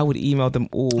 I would email them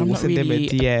all, send them a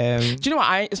DM. Do you know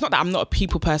what? It's not that I'm not a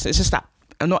people person. It's just that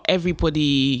not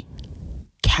everybody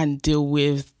can deal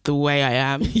with the way I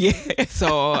am. Yeah.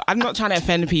 So I'm not trying to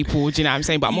offend people, do you know what I'm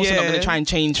saying? But I'm also not going to try and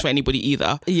change for anybody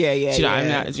either. Yeah. Do you know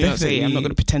what I'm saying? I'm not going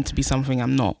to pretend to be something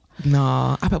I'm not.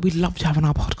 Nah, I bet we'd love to have on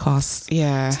our podcast.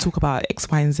 Yeah. To talk about X,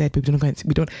 Y, and Z, but we don't want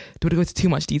to go into too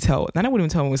much detail. Nana wouldn't even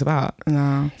tell me what it was about.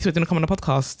 No. So we're going to come on the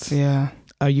podcast. Yeah.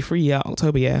 Are you free? Yeah,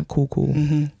 October. Yeah, cool.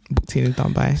 Booked in and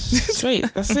done by.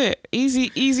 Sweet, that's it. Easy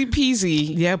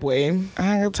peasy. Yeah, boy.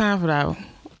 I ain't got time for that.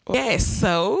 Yes,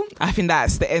 so I think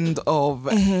that's the end of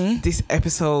this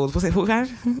episode. Was it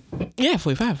 45? Yeah,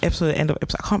 45. End of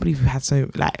episode. I can't believe we've had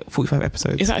 45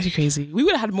 episodes. It's actually crazy. We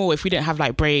would have had more if we didn't have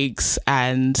like breaks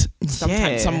and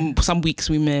sometimes some weeks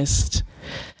we missed.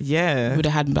 Yeah. We would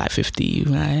have had like 50,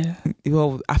 right?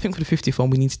 Well, I think for the 50th one,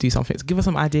 we need to do something. So give us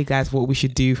some idea, guys, what we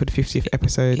should do for the 50th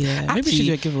episode. Yeah. Maybe we should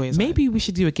do a giveaway. Maybe we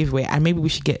should do a giveaway and maybe we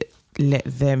should let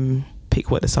them pick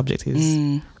what the subject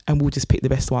is. And we'll just pick the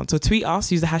best one. So tweet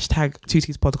us, use the hashtag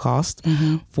 2T's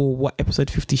podcast for what episode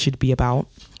 50 should be about.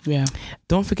 Yeah.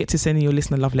 Don't forget to send in your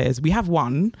listener love letters. We have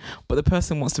one, but the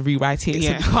person wants to rewrite it,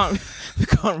 so we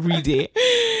can't read it.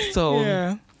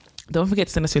 So don't forget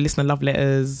to send us your listener love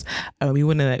letters. We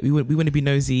wanna be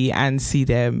nosy and see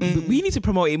them. We need to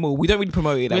promote it more. We don't really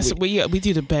promote it. We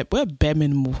do the bare. We're bare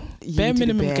minimal. Bare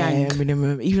minimum gang. Bare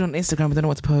minimum. Even on Instagram, we don't know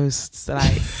what to post. So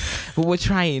but we're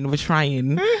trying.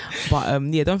 But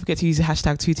don't forget to use the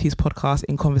hashtag 2T's podcast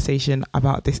in conversation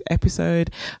about this episode.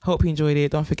 Hope you enjoyed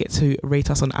it. Don't forget to rate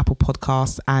us on Apple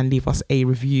Podcasts and leave us a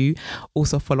review.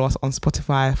 Also follow us on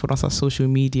Spotify, follow us on social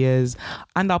medias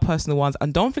and our personal ones.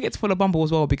 And don't forget to follow Bumble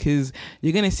as well, because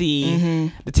you're gonna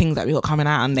see the things that we got coming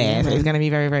out on there. So it's gonna be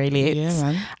very, very lit. Yeah,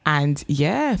 man. And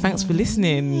thanks for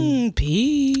listening.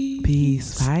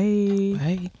 Peace. Bye.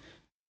 Bye.